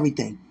glory in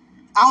everything.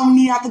 I don't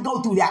need to have to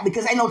go through that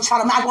because ain't no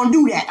child. I'm not going to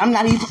do that. I'm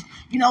not even,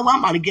 you know what?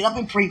 I'm about to get up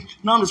and preach.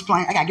 No, I'm just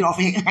playing. I got to get off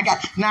of here. I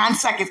got 9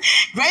 seconds.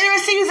 Greater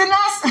is He in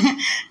us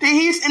than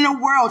He's in the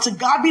world. To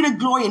God be the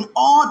glory in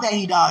all that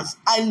He does.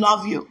 I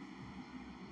love you.